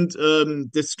 And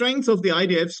the strength of the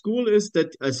IDF school is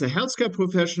that as a healthcare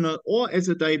professional or as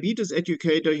a diabetes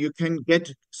educator, you can get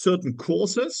certain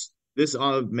courses. These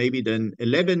are maybe then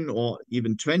 11 or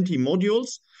even 20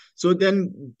 modules. So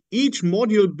then each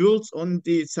module builds on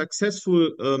the successful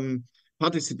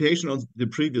participation of the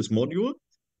previous module.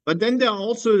 But then there are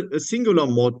also singular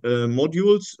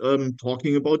modules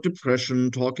talking about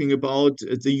depression, talking about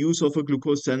the use of a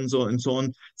glucose sensor and so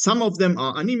on. Some of them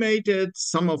are animated,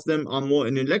 some of them are more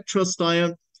in a lecture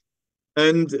style.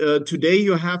 And today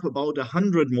you have about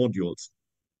 100 modules.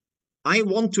 I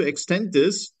want to extend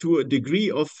this to a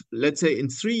degree of, let's say, in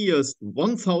 3 years,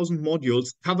 1,000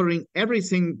 modules covering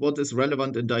everything what is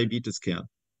relevant in diabetes care.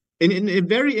 In a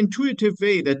very intuitive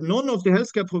way that none of the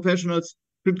healthcare professionals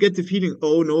could get the feeling,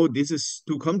 oh no, this is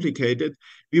too complicated.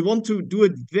 We want to do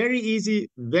it very easy,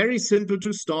 very simple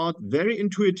to start, very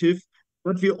intuitive,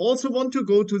 but we also want to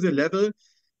go to the level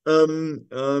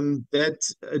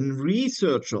that a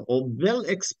researcher or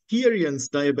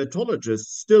well-experienced diabetologist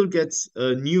still gets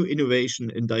new innovation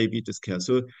in diabetes care.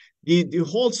 So the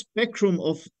whole spectrum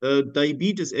of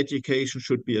diabetes education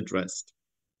should be addressed.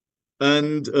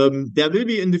 And there will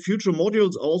be in the future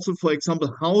modules also, for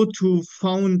example, how to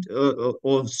found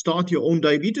or start your own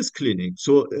diabetes clinic.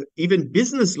 So even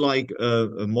business-like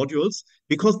modules,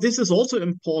 because this is also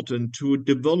important to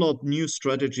develop new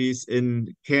strategies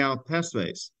in care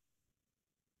pathways.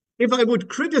 If I would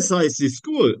criticize the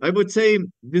school, I would say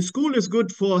the school is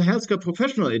good for healthcare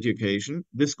professional education.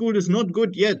 The school is not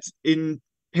good yet in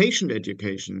patient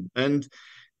education. And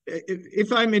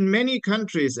if I'm in many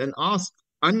countries and ask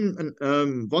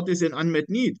what is an unmet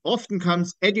need, often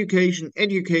comes education,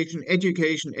 education,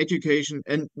 education, education,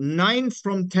 and 9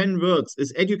 from 10 words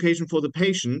is education for the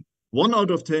patient. 1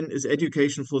 out of 10 is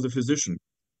education for the physician.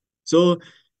 So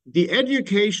the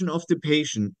education of the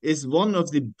patient is one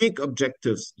of the big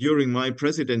objectives during my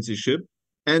presidencyship.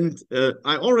 And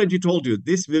I already told you,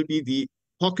 this will be the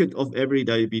pocket of every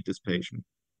diabetes patient.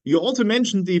 You also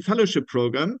mentioned the fellowship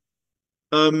program.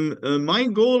 My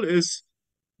goal is,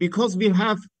 because we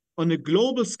have on a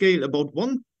global scale about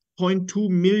 1.2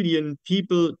 million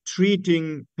people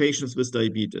treating patients with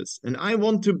diabetes. And I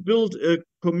want to build a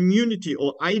community,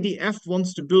 or IDF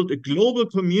wants to build a global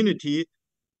community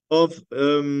of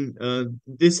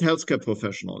these healthcare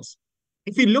professionals.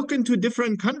 If we look into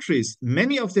different countries,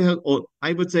 many of the, or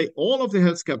I would say all of the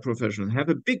healthcare professionals have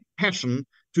a big passion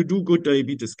to do good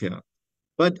diabetes care.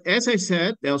 But as I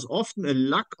said, there's often a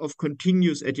lack of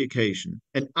continuous education.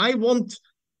 And I want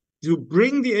to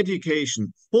bring the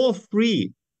education for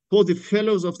free for the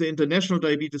fellows of the International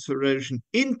Diabetes Federation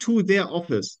into their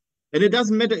office. And it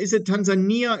doesn't matter, is it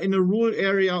Tanzania in a rural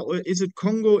area, or is it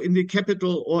Congo in the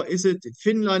capital, or is it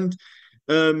Finland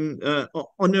on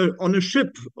a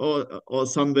ship or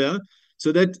somewhere,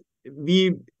 so that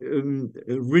we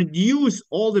reduce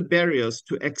all the barriers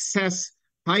to access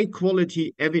high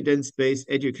quality evidence-based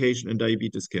education in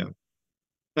diabetes care.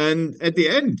 And at the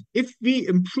end, if we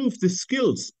improve the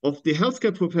skills of the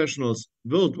healthcare professionals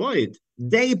worldwide,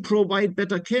 they provide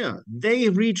better care, they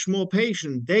reach more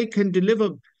patients, they can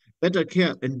deliver better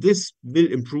care, and this will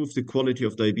improve the quality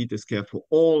of diabetes care for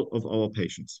all of our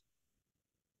patients.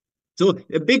 So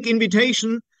a big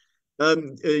invitation.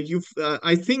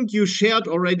 I think you shared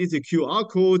already the QR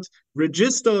code.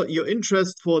 Register your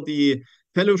interest for the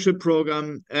fellowship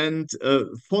program and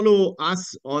follow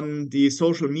us on the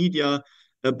social media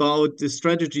about the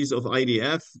strategies of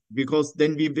IDF, because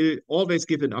then we will always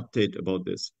give an update about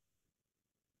this.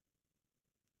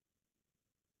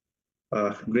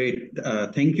 Great.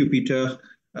 Thank you, Peter.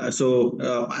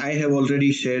 I have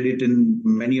already shared it in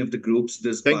many of the groups.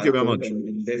 This Thank you very much.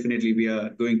 And definitely we are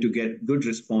going to get good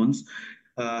response.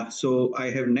 So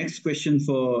I have next question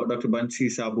for Dr.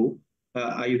 Bansi Sabu.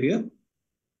 Are you here?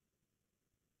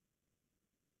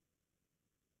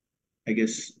 I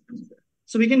guess.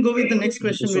 So we can go with the next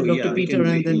question with Dr. Peter,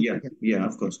 and then yeah,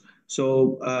 of course.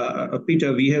 So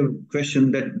Peter, we have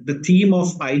question that the theme of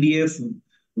IDF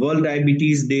World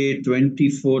Diabetes Day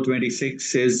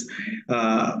 24-26 is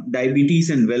diabetes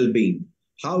and well-being.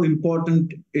 How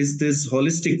important is this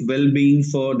holistic well-being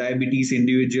for diabetes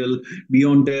individual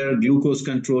beyond their glucose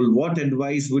control? What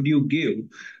advice would you give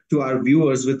to our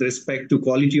viewers with respect to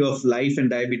quality of life and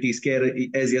diabetes care?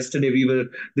 As yesterday we were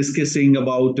discussing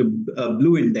about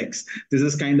Blue Index. This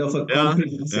is kind of a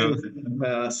comprehensive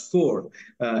score,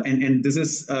 and this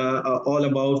is all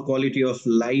about quality of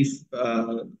life,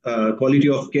 quality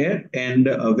of care, and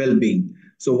well-being.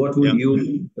 So what would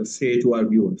you say to our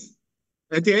viewers?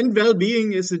 At the end,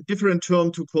 well-being is a different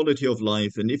term to quality of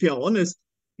life. And if you're honest,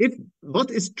 what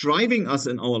is driving us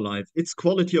in our life, it's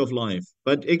quality of life.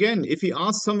 But again, if we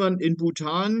ask someone in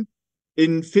Bhutan,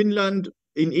 in Finland,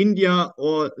 in India,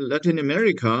 or Latin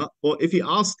America, or if we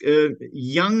ask a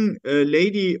young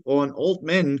lady or an old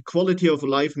man, quality of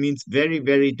life means very,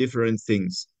 very different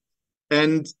things.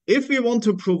 And if we want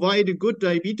to provide a good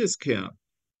diabetes care,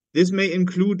 this may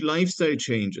include lifestyle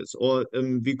changes, or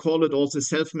we call it also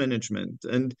self-management.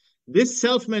 And this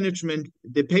self-management,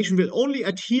 the patient will only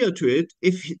adhere to it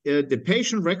if the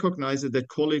patient recognizes that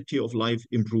quality of life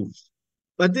improves.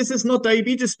 But this is not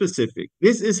diabetes specific.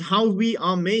 This is how we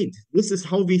are made. This is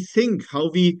how we think, how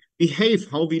we behave,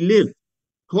 how we live.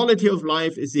 Quality of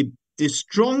life is the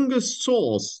strongest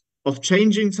source of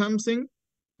changing something,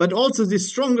 but also the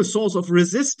strongest source of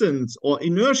resistance or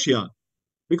inertia.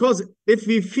 Because if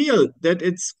we feel that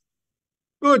it's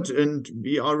good and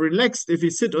we are relaxed if we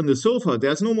sit on the sofa,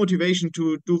 there's no motivation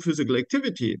to do physical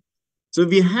activity. So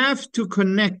we have to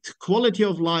connect quality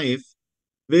of life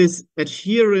with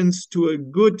adherence to a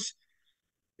good,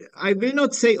 I will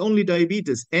not say only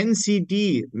diabetes,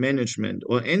 NCD management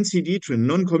or NCD,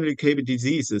 non-communicable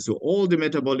diseases, so all the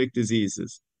metabolic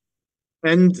diseases.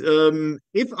 And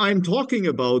if I'm talking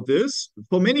about this,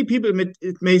 for many people,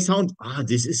 it may sound,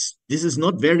 this is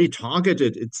not very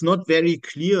targeted. It's not very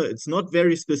clear. It's not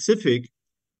very specific,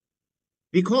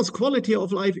 because quality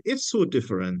of life is so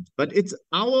different. But it's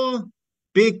our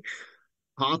big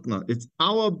partner. It's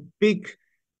our big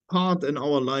part in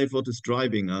our life what is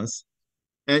driving us.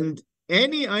 And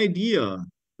any idea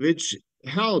which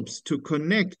helps to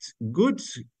connect good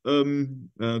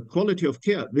quality of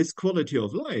care with quality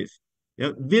of life,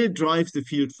 yeah, will drive the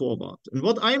field forward. And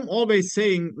what I'm always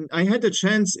saying, I had a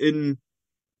chance in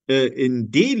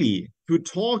Delhi to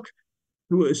talk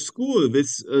to a school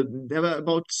with, there were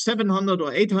about 700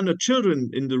 or 800 children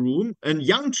in the room, and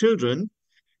young children.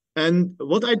 And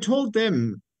what I told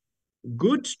them,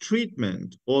 good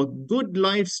treatment or good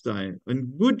lifestyle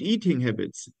and good eating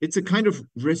habits, it's a kind of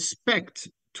respect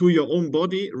to your own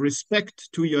body, respect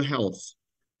to your health.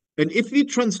 And if we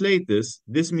translate this,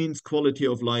 this means quality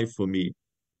of life for me.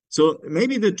 So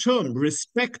maybe the term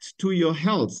respect to your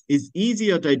health is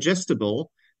easier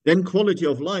digestible than quality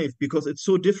of life, because it's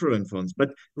so different for us. But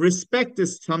respect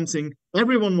is something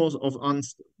everyone of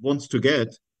us wants to get.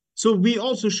 So we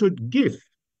also should give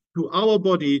to our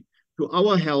body, to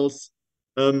our health,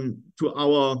 to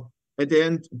our, at the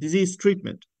end, disease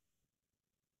treatment.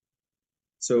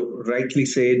 So rightly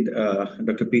said,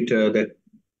 Dr. Peter, that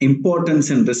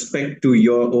importance and respect to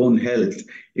your own health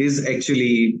is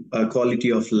actually a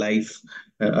quality of life.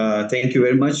 Thank you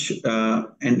very much.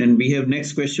 And we have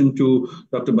next question to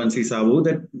Dr. Bansi Sabu,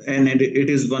 that and it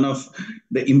is one of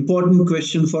the important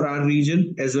question for our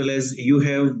region, as well as you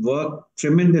have worked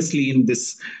tremendously in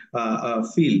this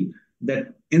field,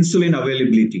 that insulin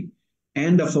availability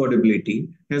and affordability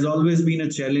has always been a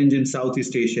challenge in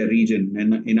Southeast Asia region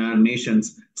and in our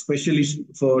nations, especially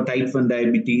for type 1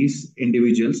 diabetes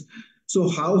individuals. So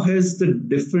how has the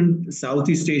different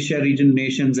Southeast Asia region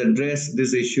nations addressed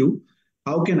this issue?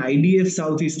 How can IDF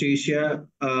Southeast Asia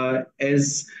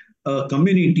as a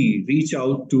community reach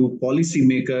out to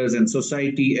policymakers and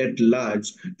society at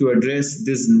large to address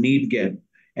this need gap?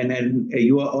 And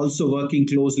you are also working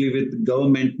closely with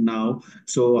government now.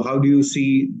 So how do you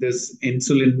see this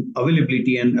insulin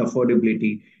availability and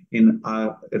affordability in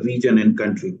our region and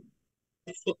country?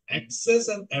 So access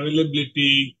and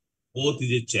availability both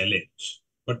is a challenge,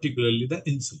 particularly the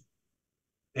insulin.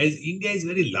 As India is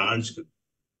very large,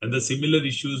 and the similar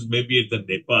issues may be at the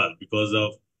Nepal because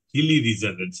of hilly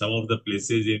region and some of the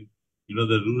places in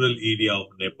the rural area of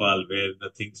Nepal where the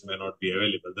things may not be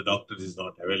available, the doctor is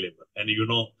not available, and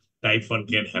type 1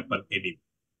 can happen anywhere.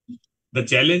 The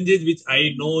challenges which I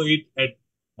know it at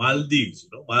Maldives,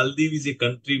 Maldives is a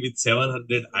country with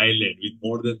 700 islands, with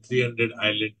more than 300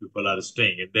 island people are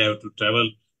staying, and they have to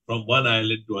travel from one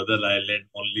island to other island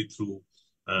only through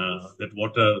that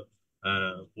water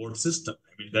board system.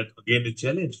 I mean, that again a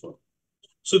challenge for them.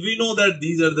 So we know that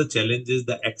these are the challenges,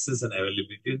 the access and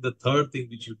availability. And the third thing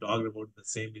which you talked about, the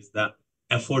same, is the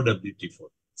affordability for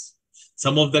this.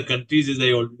 Some of the countries, as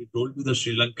I already told you, the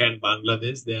Sri Lanka and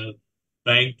Bangladesh, they are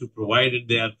trying to provide, and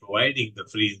they are providing the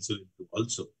free insulin too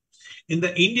also. In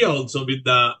the India also, with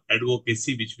the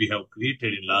advocacy which we have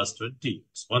created in last 20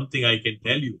 years, one thing I can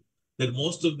tell you, that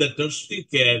most of the tertiary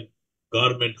care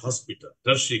government hospital,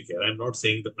 tertiary care, I'm not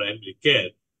saying the primary care,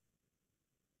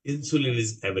 insulin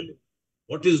is available.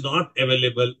 What is not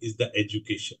available is the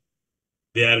education.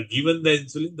 They are given the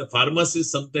insulin. The pharmacists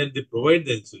sometimes they provide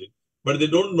the insulin, but they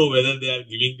don't know whether they are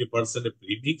giving the person a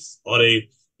premix or a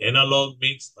analog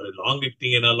mix or a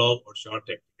long-acting analog or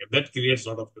short-acting. And that creates a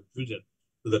lot of confusion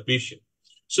to the patient.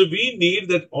 So we need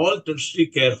that all tertiary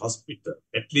care hospital,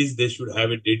 at least they should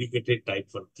have a dedicated type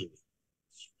 1 clinic.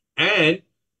 And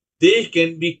they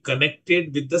can be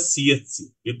connected with the CHC,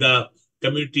 with the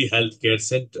community healthcare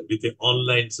center, with an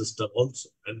online system also.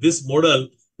 And this model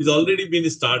is already been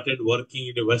started working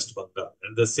in the West Bengal.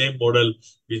 And the same model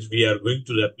which we are going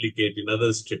to replicate in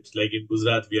other states, like in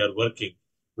Gujarat, we are working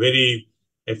very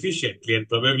efficiently, and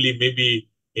probably maybe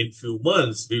in few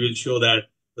months, we will show that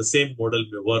the same model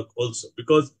may work also,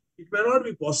 because it may not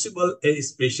be possible a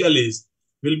specialist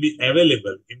will be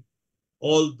available in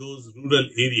all those rural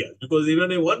areas, because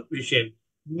even a one patient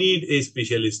need a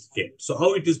specialist care. So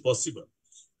how it is possible?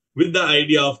 With the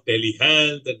idea of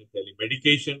telehealth and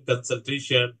telemedication,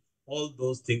 consultation, all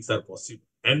those things are possible.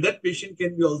 And that patient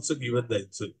can be also given the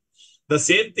insulin. The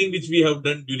same thing which we have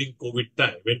done during COVID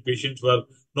time, when patients were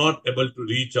not able to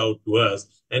reach out to us,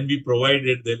 and we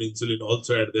provided them insulin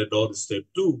also at their doorstep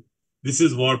too. This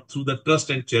is what, through the trust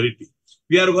and charity,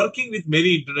 We are working with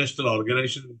many international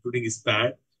organizations, including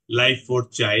SPAD, Life for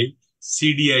Child,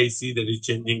 CDIC, that is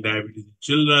Changing Diabetes in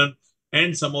Children,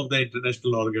 and some of the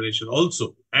international organizations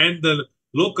also, and the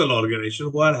local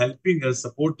organization who are helping us,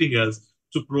 supporting us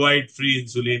to provide free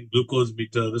insulin, glucose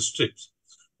meter, strips.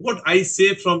 What I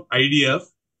say from IDF,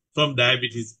 from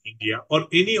Diabetes India, or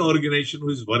any organization who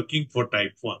is working for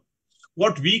type 1,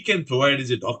 what we can provide is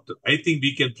a doctor. I think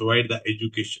we can provide the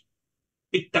education.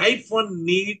 A type 1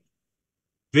 need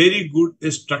very good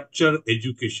structured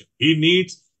education. He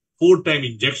needs 4-time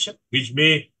injection, which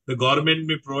the government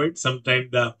may provide.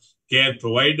 Sometimes the care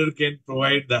provider can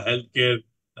provide, the healthcare,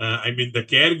 the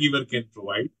caregiver can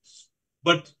provide.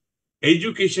 But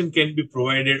education can be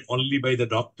provided only by the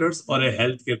doctors or a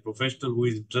healthcare professional who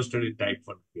is interested in type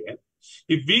 1 care.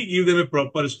 If we give them a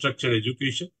proper structured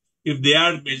education, if they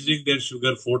are measuring their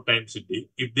sugar 4 times a day,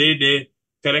 if they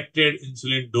corrected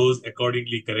insulin dose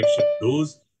accordingly, correction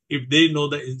dose, if they know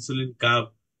the insulin carb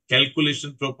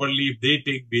calculation properly, if they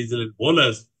take basal and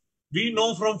bolus, we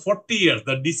know from 40 years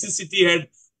the DCCT had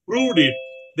proved it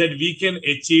that we can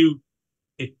achieve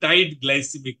a tight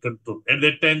glycemic control. At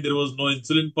that time, there was no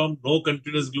insulin pump, no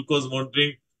continuous glucose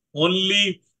monitoring.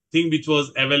 Only thing which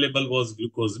was available was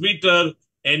glucose meter,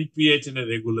 NPH, and a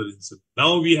regular insulin.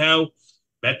 Now we have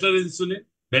better insulin,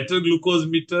 better glucose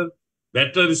meter,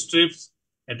 better strips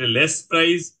at a less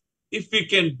price. If we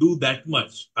can do that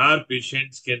much, our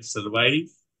patients can survive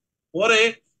for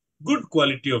a good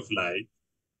quality of life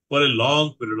for a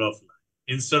long period of life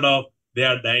instead of they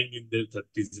are dying in their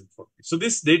 30s and 40s. So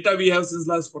this data we have since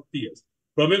last 40 years.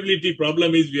 Probability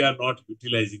problem is we are not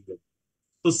utilizing them.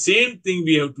 So same thing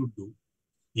we have to do.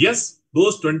 Yes,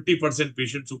 those 20%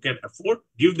 patients who can afford,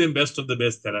 give them best of the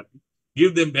best therapy,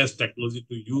 give them best technology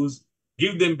to use,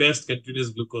 give them best continuous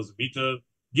glucose meter,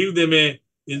 give them a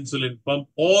insulin pump,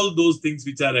 all those things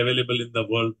which are available in the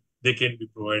world, they can be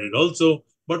provided also.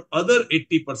 But other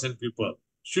 80% people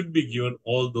should be given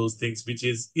all those things which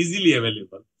is easily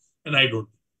available. And I don't.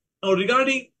 Now,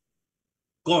 regarding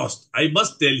cost, I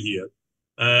must tell here,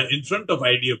 in front of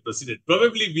IDF president,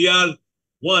 probably we are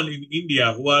one in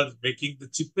India who are making the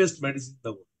cheapest medicine in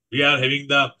the world. We are having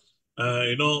the,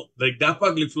 like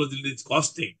dapagliflozin is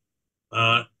costing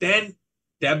 10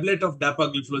 tablet of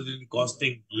dapagliflozin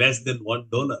costing less than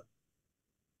 $1.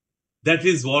 That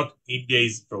is what India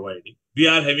is providing. We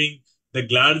are having the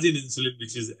glargine insulin,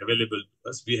 which is available to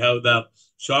us. We have the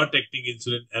short-acting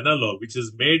insulin analog, which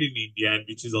is made in India and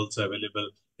which is also available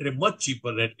at a much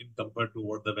cheaper rate in compared to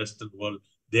what the Western world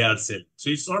they are selling. So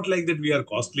it's not like that we are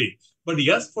costly. But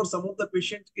yes, for some of the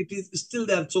patients, it is still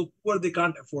there. So poor, they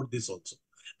can't afford this also.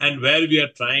 And where we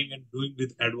are trying and doing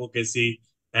with advocacy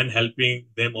and helping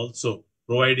them also,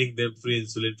 providing them free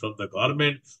insulin from the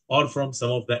government or from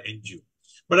some of the NGO.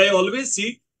 But I always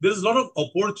see there is a lot of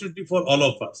opportunity for all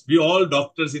of us. We all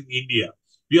doctors in India.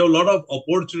 We have a lot of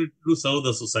opportunity to serve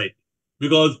the society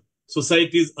because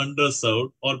society is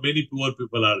underserved or many poor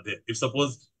people are there. If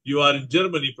suppose you are in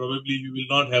Germany, probably you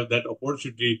will not have that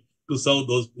opportunity to serve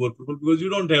those poor people because you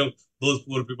don't have those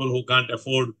poor people who can't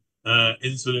afford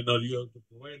insulin or you have to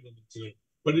provide them insulin.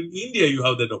 But in India, you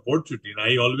have that opportunity. And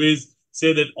I always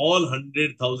say that all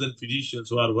 100,000 physicians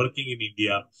who are working in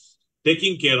India,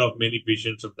 taking care of many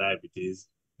patients of diabetes,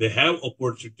 they have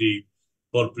opportunity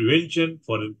for prevention,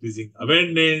 for increasing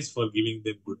awareness, for giving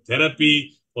them good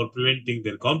therapy, for preventing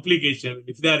their complication.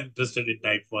 If they are interested in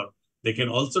type 1, they can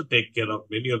also take care of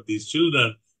many of these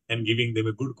children and giving them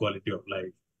a good quality of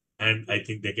life. And I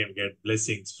think they can get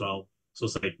blessings from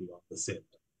society on the same time.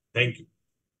 Thank you.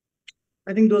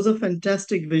 I think those are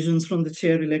fantastic visions from the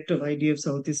chair-elect of IDF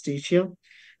Southeast Asia.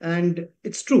 And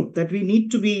it's true that we need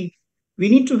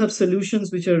to have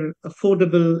solutions which are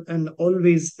affordable and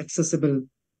always accessible.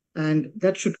 And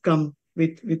that should come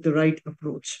with the right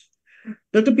approach.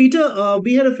 Dr. Peter,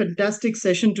 we had a fantastic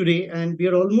session today, and we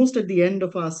are almost at the end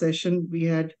of our session. We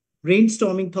had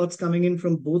brainstorming thoughts coming in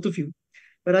from both of you.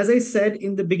 But as I said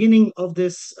in the beginning of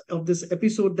this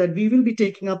episode, that we will be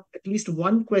taking up at least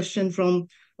one question from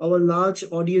our large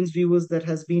audience viewers that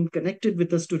has been connected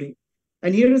with us today.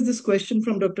 And here is this question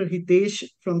from Dr. Hitesh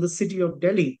from the city of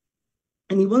Delhi.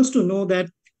 And he wants to know that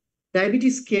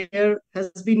diabetes care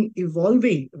has been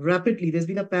evolving rapidly. There's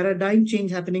been a paradigm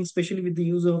change happening, especially with the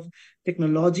use of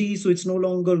technology. So it's no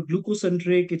longer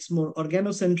glucocentric, it's more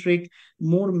organocentric,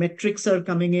 more metrics are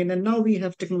coming in, and now we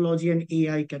have technology and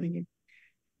AI coming in.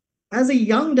 As a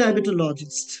young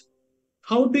diabetologist,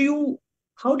 how do you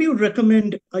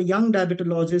recommend a young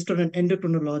diabetologist or an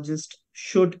endocrinologist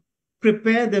should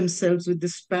prepare themselves with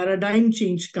this paradigm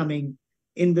change coming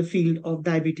in the field of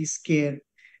diabetes care?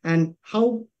 And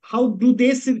how how do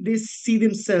they see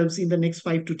themselves in the next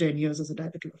 5 to 10 years as a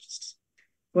diabetologist?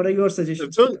 What are your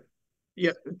suggestions for Well, them?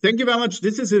 yeah, thank you very much.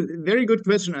 This is a very good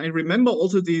question. I remember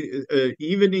also the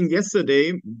evening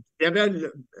yesterday, there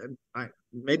were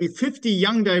maybe 50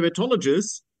 young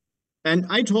diabetologists, and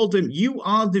I told them, you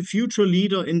are the future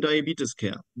leader in diabetes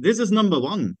care. This is number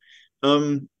one.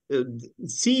 Um, uh,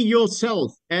 See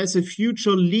yourself as a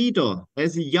future leader,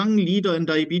 as a young leader in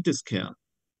diabetes care.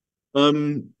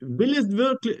 Will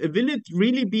it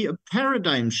really be a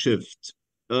paradigm shift?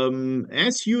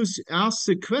 As you asked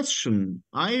the question,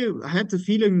 I had the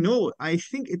feeling, no, I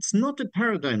think it's not a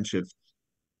paradigm shift.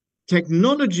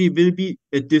 Technology will be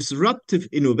a disruptive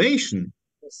innovation,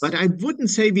 but Yes. I wouldn't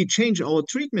say we change our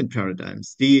treatment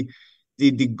paradigms. The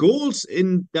goals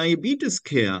in diabetes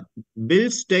care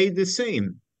will stay the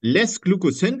same. Less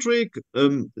glucocentric,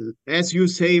 as you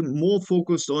say, more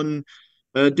focused on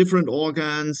different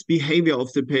organs, behavior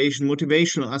of the patient,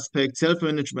 motivational aspect,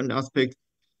 self-management aspect.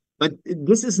 But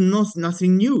this is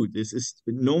nothing new. This is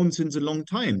known since a long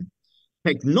time.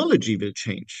 Technology will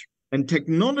change, and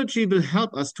technology will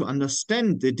help us to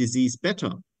understand the disease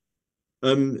better.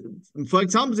 For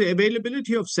example, the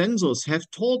availability of sensors have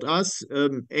told us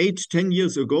 8, 10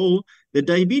 years ago that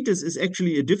diabetes is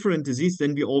actually a different disease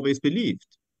than we always believed.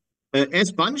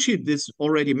 As Banshee this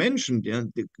already mentioned, yeah,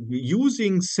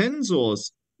 using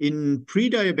sensors in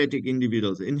pre-diabetic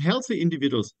individuals, in healthy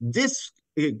individuals, this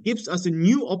gives us a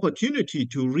new opportunity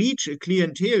to reach a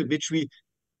clientele which we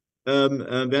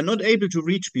were not able to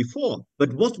reach before.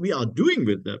 But what we are doing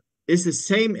with them is the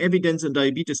same evidence in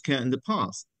diabetes care in the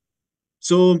past.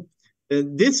 So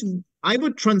this, I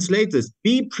would translate this: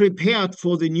 be prepared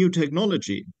for the new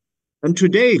technology. And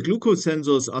today, glucose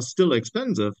sensors are still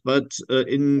expensive, but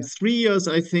in Yeah. 3 years,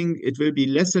 I think it will be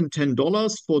less than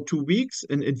 $10 for 2 weeks,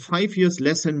 and in 5 years,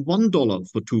 less than $1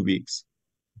 for 2 weeks.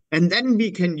 And then we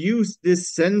can use this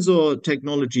sensor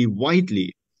technology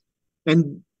widely.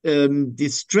 And the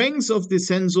strength of the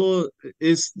sensor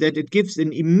is that it gives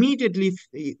an immediately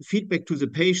feedback to the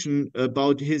patient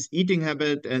about his eating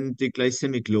habit and the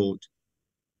glycemic load.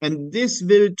 And this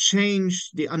will change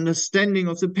the understanding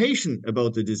of the patient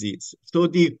about the disease. So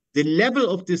the level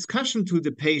of discussion to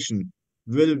the patient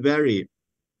will vary.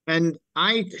 And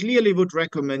I clearly would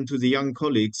recommend to the young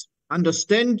colleagues,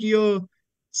 understand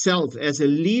yourself as a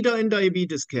leader in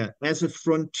diabetes care, as a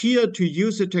frontier to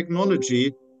use the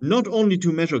technology, not only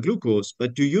to measure glucose,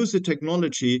 but to use the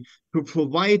technology to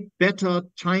provide better,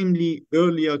 timely,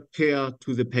 earlier care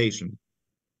to the patient.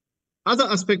 Other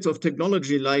aspects of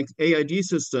technology like AID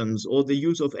systems or the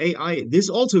use of AI, this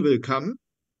also will come.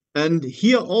 And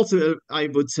here also, I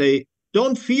would say,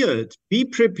 don't fear it. Be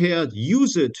prepared,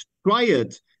 use it, try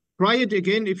it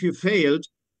again if you failed,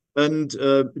 and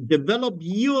develop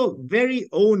your very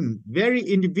own, very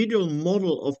individual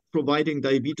model of providing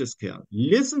diabetes care.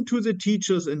 Listen to the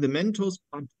teachers and the mentors,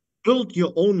 but build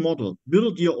your own model,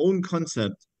 build your own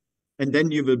concept, and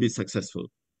then you will be successful.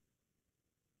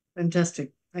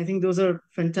 Fantastic. I think those are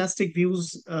fantastic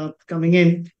views coming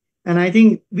in, and I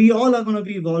think we all are going to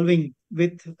be evolving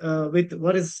with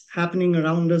what is happening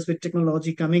around us with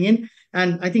technology coming in.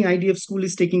 And I think IDF School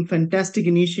is taking fantastic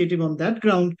initiative on that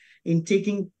ground in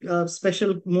taking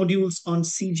special modules on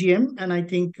CGM, and I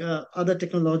think other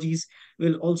technologies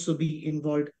will also be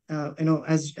involved.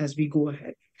 As we go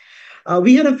ahead.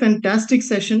 We had a fantastic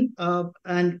session,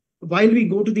 and while we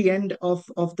go to the end of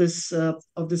this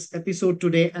episode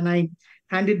today, and I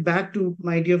hand it back to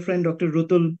my dear friend Dr.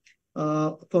 Rutul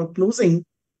for closing.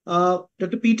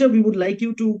 Dr. Peter, we would like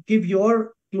you to give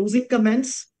your closing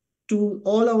comments to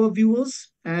all our viewers,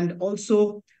 and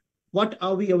also what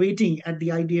are we awaiting at the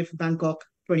IDF Bangkok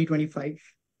 2025?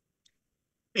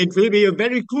 It will be a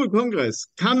very cool Congress.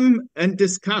 Come and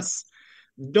discuss.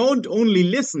 Don't only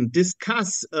listen,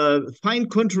 discuss, find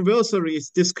controversies,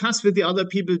 discuss with the other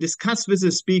people, discuss with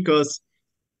the speakers.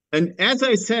 And as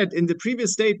I said in the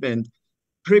previous statement,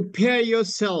 prepare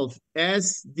yourself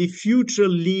as the future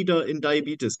leader in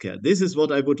diabetes care. This is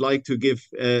what I would like to give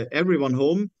everyone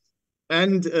home.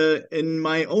 And in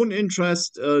my own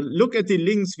interest, look at the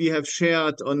links we have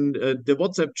shared on the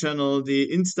WhatsApp channel, the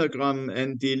Instagram,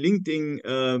 and the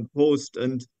LinkedIn post,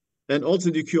 and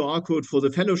also the QR code for the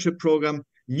fellowship program.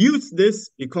 Use this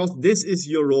because this is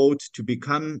your road to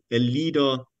become a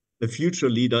leader, a future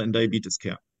leader in diabetes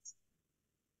care.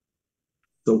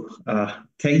 So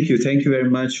thank you very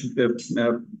much,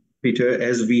 Peter,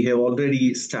 as we have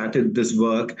already started this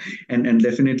work, and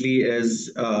definitely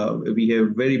as we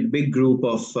have very big group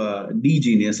of D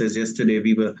Genius, as yesterday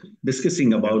we were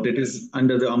discussing about, it is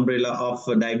under the umbrella of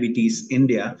Diabetes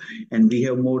India, and we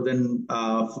have more than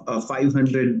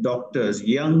 500 doctors,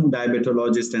 young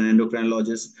diabetologists and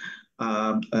endocrinologists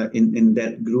in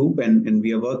that group, and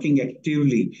we are working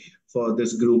actively for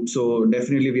this group. So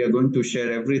definitely we are going to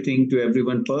share everything to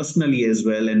everyone personally as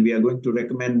well, and we are going to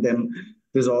recommend them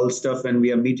this all stuff, and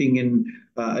we are meeting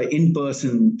in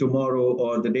person tomorrow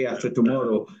or the day after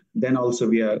tomorrow. Then also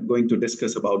we are going to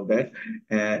discuss about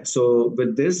that. So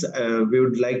with this, we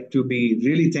would like to be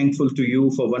really thankful to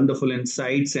you for wonderful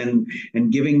insights and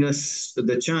giving us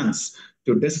the chance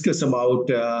to discuss about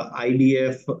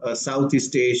IDF,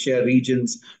 Southeast Asia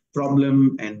regions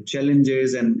problem and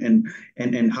challenges, and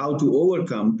how to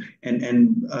overcome,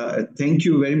 and thank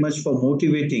you very much for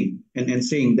motivating and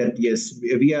saying that yes,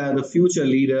 we are the future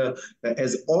leader.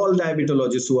 As all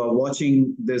diabetologists who are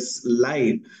watching this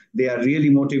live, they are really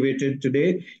motivated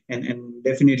today, and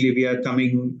definitely we are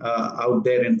coming out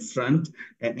there in front,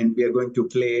 and we are going to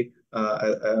play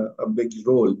a big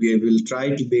role. We will try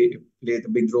to play the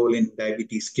big role in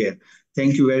diabetes care.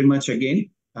 Thank you very much again.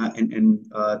 And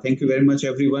thank you very much,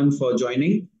 everyone, for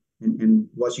joining and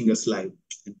watching us live.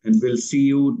 And we'll see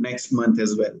you next month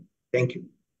as well. Thank you.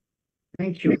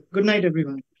 Thank you. Good night,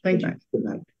 everyone. Thank Good you. night. Good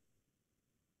night.